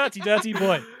boy, dirty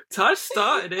boy. Tash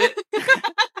started it.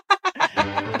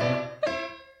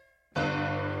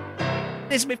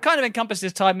 We've kind of encompassed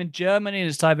his time in Germany and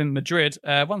his time in Madrid.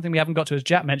 One thing we haven't got to, as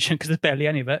Jack mentioned, because there's barely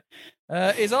any of it,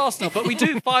 is Arsenal. But we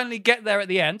do finally get there at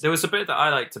the end. There was a bit that I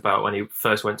liked about when he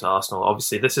first went to Arsenal.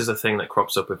 Obviously, this is a thing that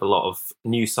crops up with a lot of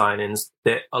new signings.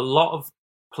 A lot of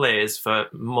players for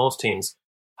most teams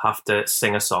have to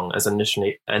sing a song as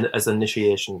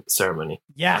initiation ceremony.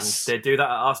 Yes. And they do that at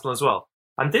Arsenal as well.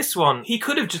 And this one, he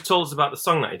could have just told us about the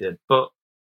song that he did, but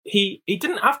he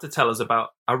didn't have to tell us about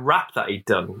a rap that he'd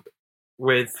done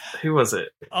with, who was it?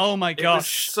 Oh my gosh. It was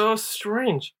so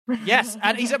strange. Yes,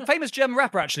 and he's a famous German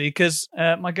rapper, actually, because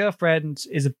my girlfriend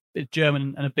is a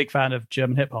German and a big fan of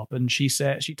German hip-hop, and she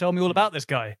told me all about this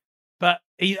guy. But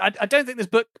I don't think this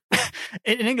book,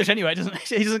 in English anyway,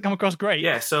 he doesn't come across great.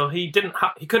 Yeah, so he didn't.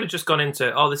 He could have just gone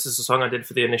into, "Oh, this is a song I did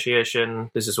for the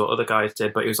initiation. This is what other guys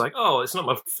did." But he was like, "Oh, it's not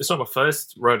my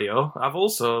first rodeo. I've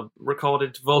also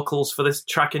recorded vocals for this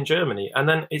track in Germany." And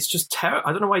then it's just terrible.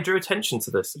 I don't know why he drew attention to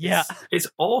this. Yeah, it's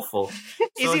awful.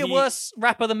 Is he a worse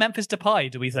rapper than Memphis Depay?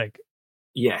 Do we think?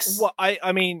 Yes. Well,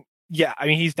 I mean,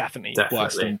 he's definitely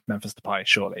worse than Memphis Depay,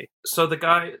 surely. So the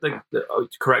guy,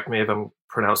 correct me if I'm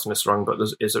pronouncing this wrong, but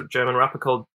is a German rapper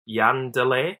called Jan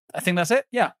Delay. I think that's it.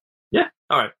 Yeah. Yeah.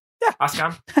 All right. Yeah. Ask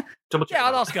him. Double check. Yeah,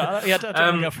 I'll ask her. Yeah, tell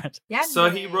my girlfriend. So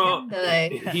he wrote.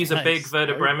 He's a big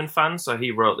Werder Bremen fan, so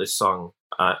he wrote this song.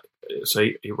 So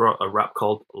he wrote a rap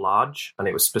called Large, and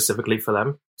it was specifically for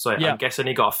them. So I'm guessing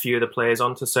he got a few of the players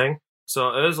on to sing.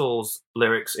 So Ozil's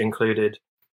lyrics included,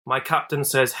 "My captain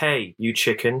says, 'Hey, you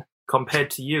chicken. Compared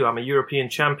to you, I'm a European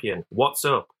champion. What's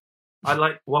up?' I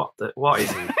like what is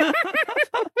he?"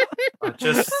 I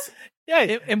just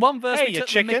in one verse, hey, we took the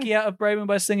chicken. Mickey out of Bremen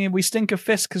by singing, "We stink of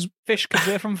fish because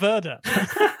we're from Werder."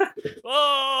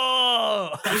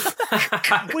 Oh,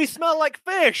 we smell like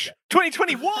fish.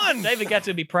 2021. David Guetta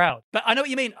would be proud. But I know what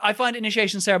you mean. I find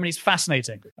initiation ceremonies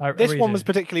fascinating. This one was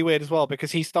particularly weird as well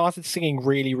because he started singing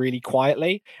really, really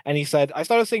quietly, and he said, "I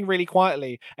started singing really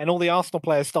quietly, and all the Arsenal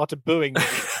players started booing me,"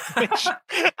 which,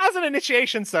 as an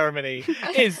initiation ceremony,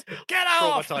 is get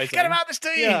out, get him out this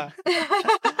team. Yeah.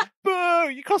 Boo!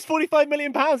 You cost £45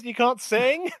 million and you can't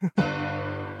sing.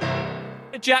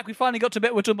 Jack, we finally got to a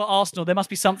bit we're talking about Arsenal. There must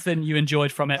be something you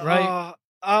enjoyed from it, right?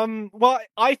 Well,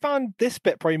 I found this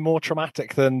bit probably more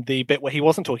traumatic than the bit where he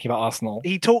wasn't talking about Arsenal.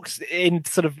 He talks in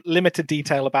sort of limited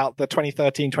detail about the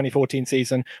 2013-2014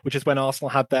 season, which is when Arsenal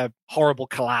had their horrible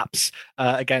collapse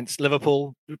against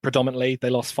Liverpool, predominantly.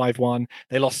 They lost 5-1.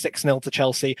 They lost 6-0 to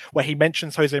Chelsea, where he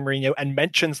mentions Jose Mourinho and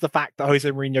mentions the fact that Jose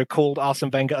Mourinho called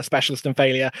Arsene Wenger a specialist in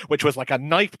failure, which was like a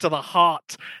knife to the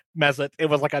heart, Mesut. It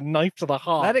was like a knife to the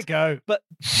heart. Let it go. But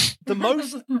the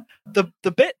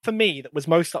bit for me that was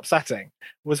most upsetting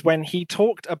was when he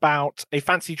talked about a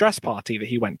fancy dress party that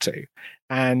he went to,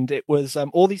 and it was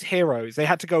all these heroes. They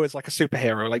had to go as like a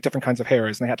superhero, like different kinds of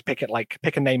heroes, and they had to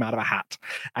pick a name out of a hat.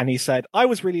 And he said, I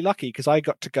was really lucky because I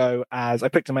got to go as I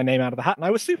picked my name out of the hat, and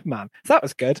I was Superman, so that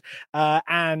was good.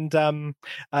 And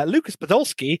Lucas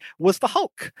Podolski was the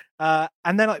Hulk.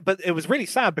 And then, but it was really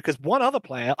sad because one other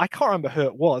player, I can't remember who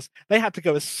it was, they had to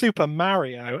go as Super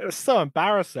Mario. It was so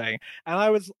embarrassing. And I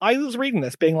was reading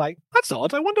this being like, that's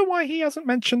odd. I wonder why he hasn't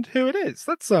mentioned who it is.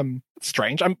 That's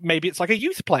strange. Maybe it's like a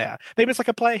youth player. Maybe it's like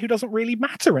a player who doesn't really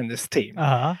matter in this team.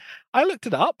 Uh-huh. I looked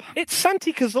it up. It's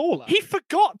Santi Cazorla. He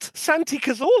forgot Santi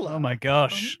Cazorla. Oh my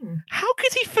gosh. How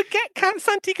could he forget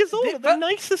Santi Cazorla, the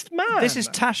nicest man? This is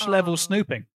Tash level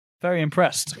snooping. Very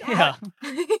impressed. Yeah.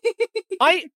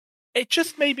 It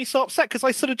just made me so upset because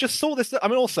I sort of just saw this. I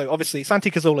mean, also, obviously, Santi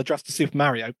Cazorla dressed as Super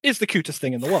Mario is the cutest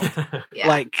thing in the world.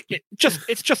 Like,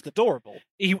 it's just adorable.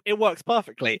 It works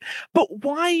perfectly. But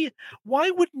why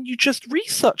wouldn't you just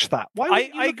research that? Why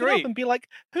wouldn't you look it up and be like,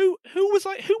 who was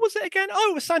it again?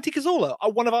 Oh, it was Santi Cazorla,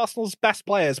 one of Arsenal's best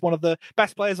players, one of the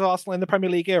best players of Arsenal in the Premier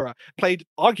League era. Played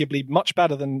arguably much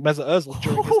better than Mesut Ozil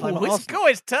during his time at Arsenal.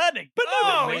 It's turning. But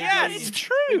yes, it's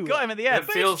true. You got him at the end.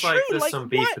 It feels like there's some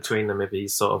beef between them if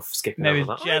he's sort of skipping over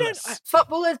that. Jealous.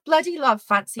 Footballers bloody love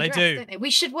fancy dress, don't they?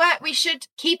 We should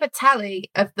keep a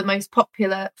tally of the most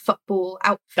popular football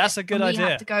outfits. That's a good idea. We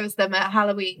have to go as them at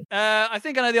Halloween. I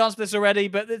think I know the answer to this already,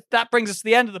 but that brings us to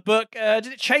the end of the book. Did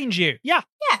it change you? Yeah.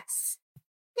 Yes.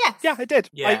 Yeah, it did.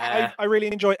 Yeah. I really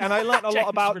enjoyed it. And I learned a lot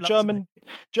about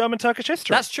German-Turkish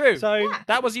history. That's true. So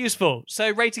that was useful.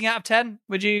 So rating out of 10,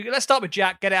 let's start with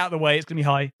Jack, get it out of the way. It's going to be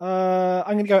high.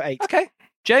 I'm going to go 8. Okay.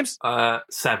 James?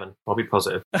 7. I'll be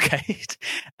positive. Okay.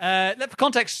 For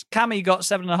context, Cammy got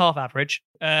 7.5 average.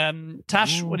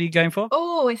 Tash, what are you going for?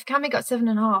 Oh, if Cammy got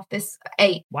 7.5, this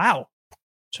 8. Wow.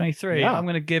 23. Yeah. I'm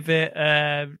going to give it...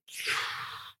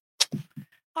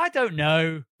 I don't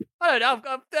know.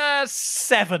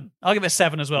 7. I'll give it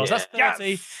 7 as well. Yeah. So that's 30.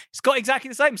 Yes. It's got exactly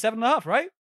the same, 7.5, right?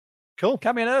 Cool.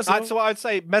 Cammy and Ozil. So I'd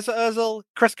say Mesut Ozil,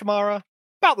 Chris Kamara,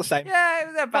 about the same.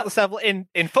 Yeah, about the same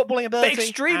in footballing ability. But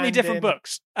extremely different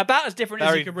books. About as different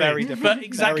as you could read. But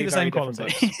exactly the same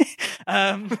quality.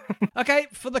 Okay,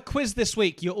 for the quiz this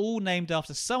week, you're all named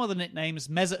after some of the nicknames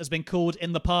Mesut has been called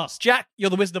in the past. Jack,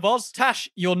 you're the Wizard of Oz. Tash,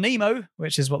 you're Nemo,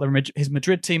 which is what his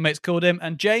Madrid teammates called him.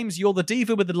 And James, you're the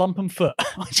diva with the lumpen foot,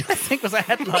 which I think was a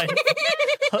headline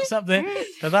or something.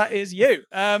 So that is you.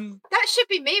 That should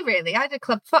be me, really. I had a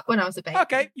club foot when I was a baby.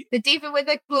 Okay. The diva with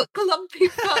a lumpy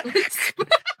foot.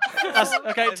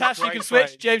 Okay, Tash, you can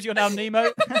switch. James, you're now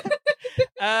Nemo.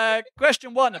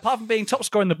 Question 1. Apart from being top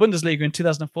scorer in the Bundesliga in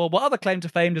 2004, what other claim to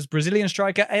fame does Brazilian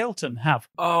striker Ailton have?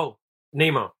 Oh,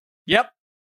 Nemo. Yep.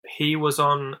 He was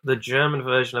on the German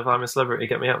version of I'm a Celebrity,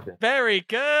 Get Me Out Here. Very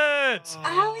good.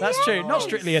 That's true. Not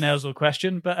strictly an Ozil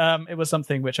question, but it was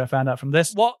something which I found out from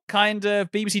this. What kind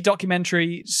of BBC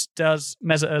documentaries does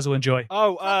Mesut Ozil enjoy?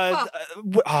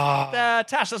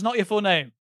 Tash, that's not your full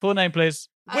name. Full name, please.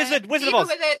 Wizard of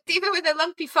Oz. Diva with a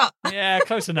lumpy foot. Yeah,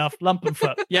 close enough. Lumpen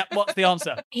foot. Yep, what's the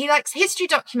answer? He likes history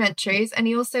documentaries and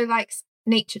he also likes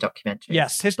nature documentaries.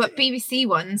 Yes. But BBC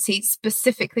ones, he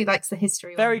specifically likes the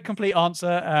history Very ones. complete answer,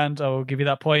 and I will give you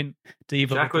that point.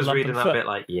 Diva Jack was reading that bit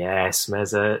like, yes,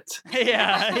 Mesut.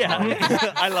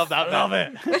 Yeah. I love that. Love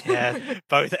it. Yeah,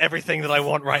 both everything that I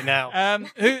want right now.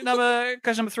 Question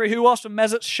number 3. Who asked for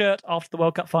Mesut's shirt after the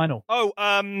World Cup final?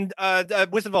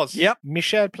 Wizard of Oz. Yep.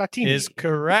 Michel Platini. Is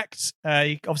correct.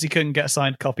 He obviously couldn't get a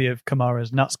signed copy of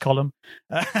Kamara's Nuts column.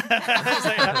 So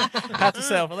had to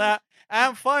settle for that.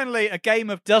 And finally, a game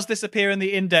of does this appear in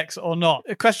the index or not?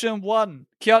 Question 1.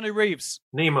 Keanu Reeves.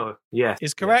 Nemo, yes.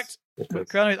 Is correct. Yes,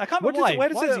 Keanu, I can't remember why. Why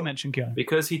does he mention Keanu?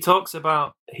 Because he talks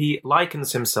about, he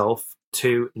likens himself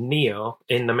to Neo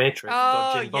in The Matrix.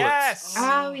 Oh, yes.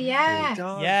 Oh, yeah.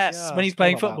 Yes, yeah. When he's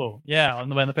playing football. Yeah, on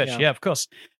the way on the pitch. Yeah, of course.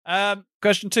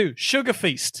 Question 2. Sugar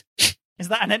Feast. Is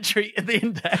that an entry in the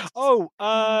index?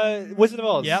 Wizard of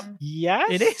Oz. Yep.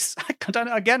 Yes? It is. I don't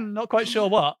know. Again, not quite sure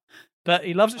what. but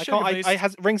he loves his sugar feast.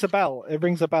 It rings a bell. It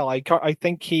rings a bell. I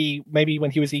think maybe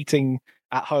when he was eating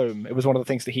at home, it was one of the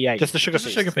things that he ate. Just a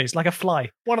sugar feast, like a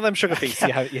fly. One of them sugar feasts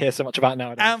you hear so much about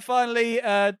nowadays. And finally,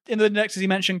 in the next, as you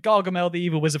mentioned, Gargamel, the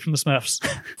evil wizard from the Smurfs.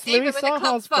 Louis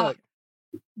Sahar's book.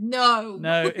 No,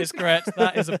 it's correct.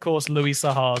 That is, of course, Louis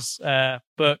Sahar's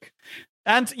book.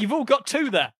 And you've all got 2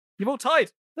 there. You've all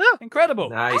tied. Yeah. Incredible.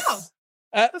 Nice. Oh.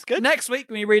 That's good. Next week,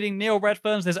 we'll be reading Neil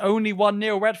Redfern's There's Only One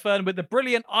Neil Redfern with the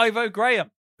brilliant Ivo Graham.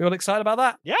 We all excited about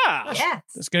that? Yeah. Yes.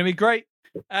 It's going to be great.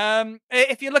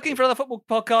 If you're looking for other football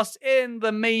podcasts in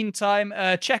the meantime,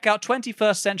 check out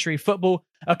 21st Century Football,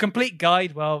 a complete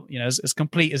guide, as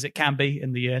complete as it can be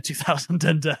in the year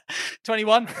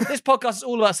 2021. This podcast is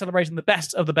all about celebrating the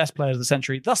best of the best players of the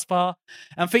century thus far,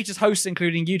 and features hosts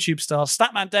including YouTube stars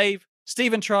Statman Dave,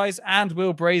 Stephen Tries, and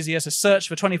Will Brazier. So search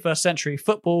for 21st Century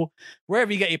Football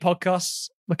wherever you get your podcasts.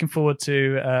 Looking forward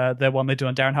to the one they do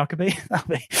on Darren Huckabee.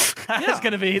 That's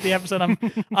going to be the episode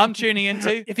I'm tuning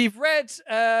into. If you've read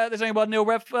There's Only One Neil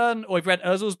Redfern, or you've read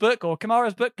Ozil's book or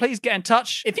Kamara's book, please get in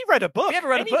touch. If you read a book, if you ever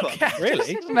read a book,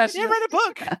 really? You read a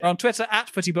book. We're on Twitter at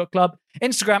Footy Book Club,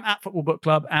 Instagram at Football Book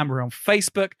Club, and we're on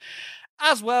Facebook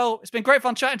as well. It's been great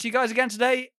fun chatting to you guys again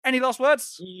today. Any last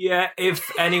words? Yeah,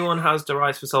 if anyone has the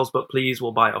Rise for Souls book, please,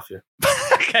 we'll buy it off you.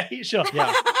 Okay, sure.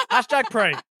 Yeah. Hashtag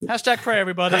pray. Hashtag pray,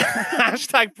 everybody.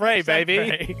 Hashtag pray, baby.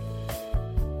 Pray.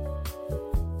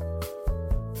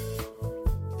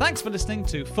 Thanks for listening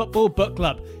to Football Book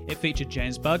Club. It featured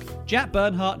James Bugg, Jack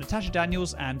Bernhardt, Natasha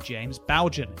Daniels, and James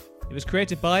Bougen. It was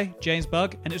created by James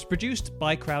Bugg, and it was produced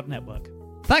by Crowd Network.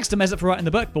 Thanks to Mesut for writing the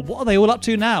book, but what are they all up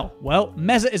to now? Well,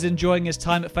 Mesut is enjoying his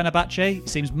time at Fenerbahce. He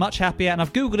seems much happier, and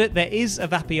I've googled it. There is a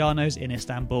Vapianos in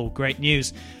Istanbul. Great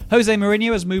news. Jose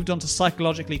Mourinho has moved on to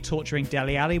psychologically torturing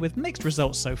Dele Alli with mixed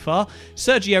results so far.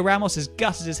 Sergio Ramos has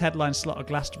gutted his headline slot at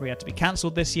Glastonbury had to be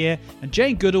cancelled this year, and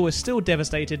Jane Goodall is still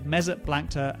devastated. Mesut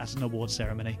blanked her at an award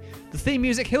ceremony. The theme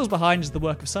music Hills Behind is the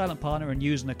work of Silent Partner and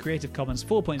used on a Creative Commons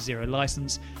 4.0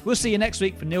 license. We'll see you next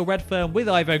week for Neil Redfern with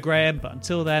Ivo Graham, but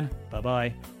until then,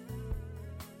 bye-bye.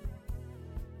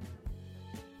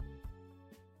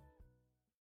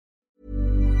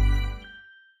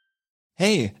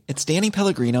 Hey, it's Danny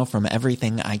Pellegrino from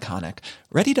Everything Iconic.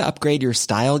 Ready to upgrade your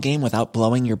style game without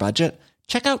blowing your budget?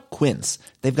 Check out Quince.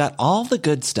 They've got all the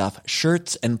good stuff,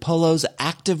 shirts and polos,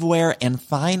 activewear, and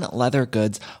fine leather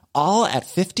goods, all at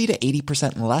 50 to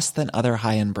 80% less than other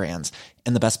high-end brands.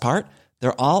 And the best part?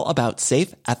 They're all about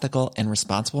safe, ethical, and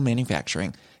responsible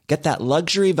manufacturing. Get that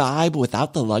luxury vibe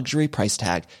without the luxury price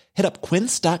tag. Hit up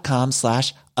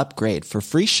quince.com/upgrade for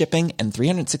free shipping and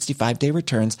 365-day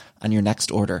returns on your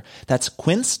next order. That's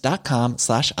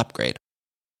quince.com/upgrade.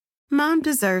 Mom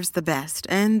deserves the best,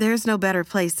 and there's no better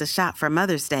place to shop for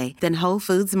Mother's Day than Whole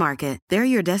Foods Market. They're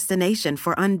your destination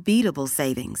for unbeatable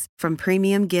savings, from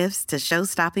premium gifts to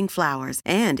show-stopping flowers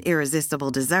and irresistible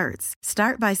desserts.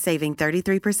 Start by saving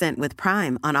 33% with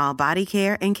Prime on all body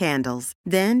care and candles.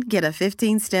 Then get a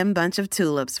 15-stem bunch of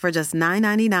tulips for just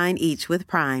 $9.99 each with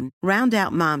Prime. Round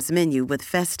out Mom's menu with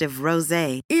festive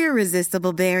rosé,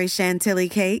 irresistible berry chantilly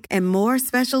cake, and more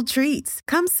special treats.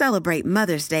 Come celebrate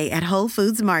Mother's Day at Whole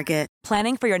Foods Market.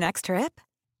 Planning for your next trip?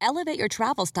 Elevate your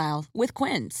travel style with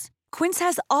Quince. Quince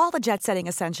has all the jet-setting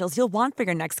essentials you'll want for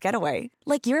your next getaway,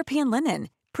 like European linen,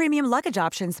 premium luggage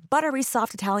options, buttery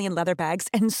soft Italian leather bags,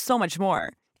 and so much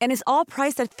more. And is all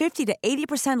priced at 50 to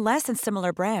 80% less than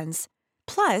similar brands.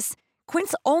 Plus,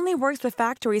 Quince only works with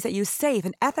factories that use safe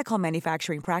and ethical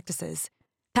manufacturing practices.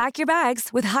 Pack your bags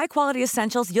with high-quality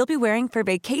essentials you'll be wearing for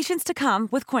vacations to come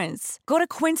with Quince. Go to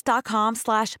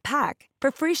quince.com/pack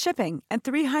for free shipping and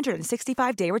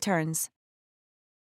 365-day returns.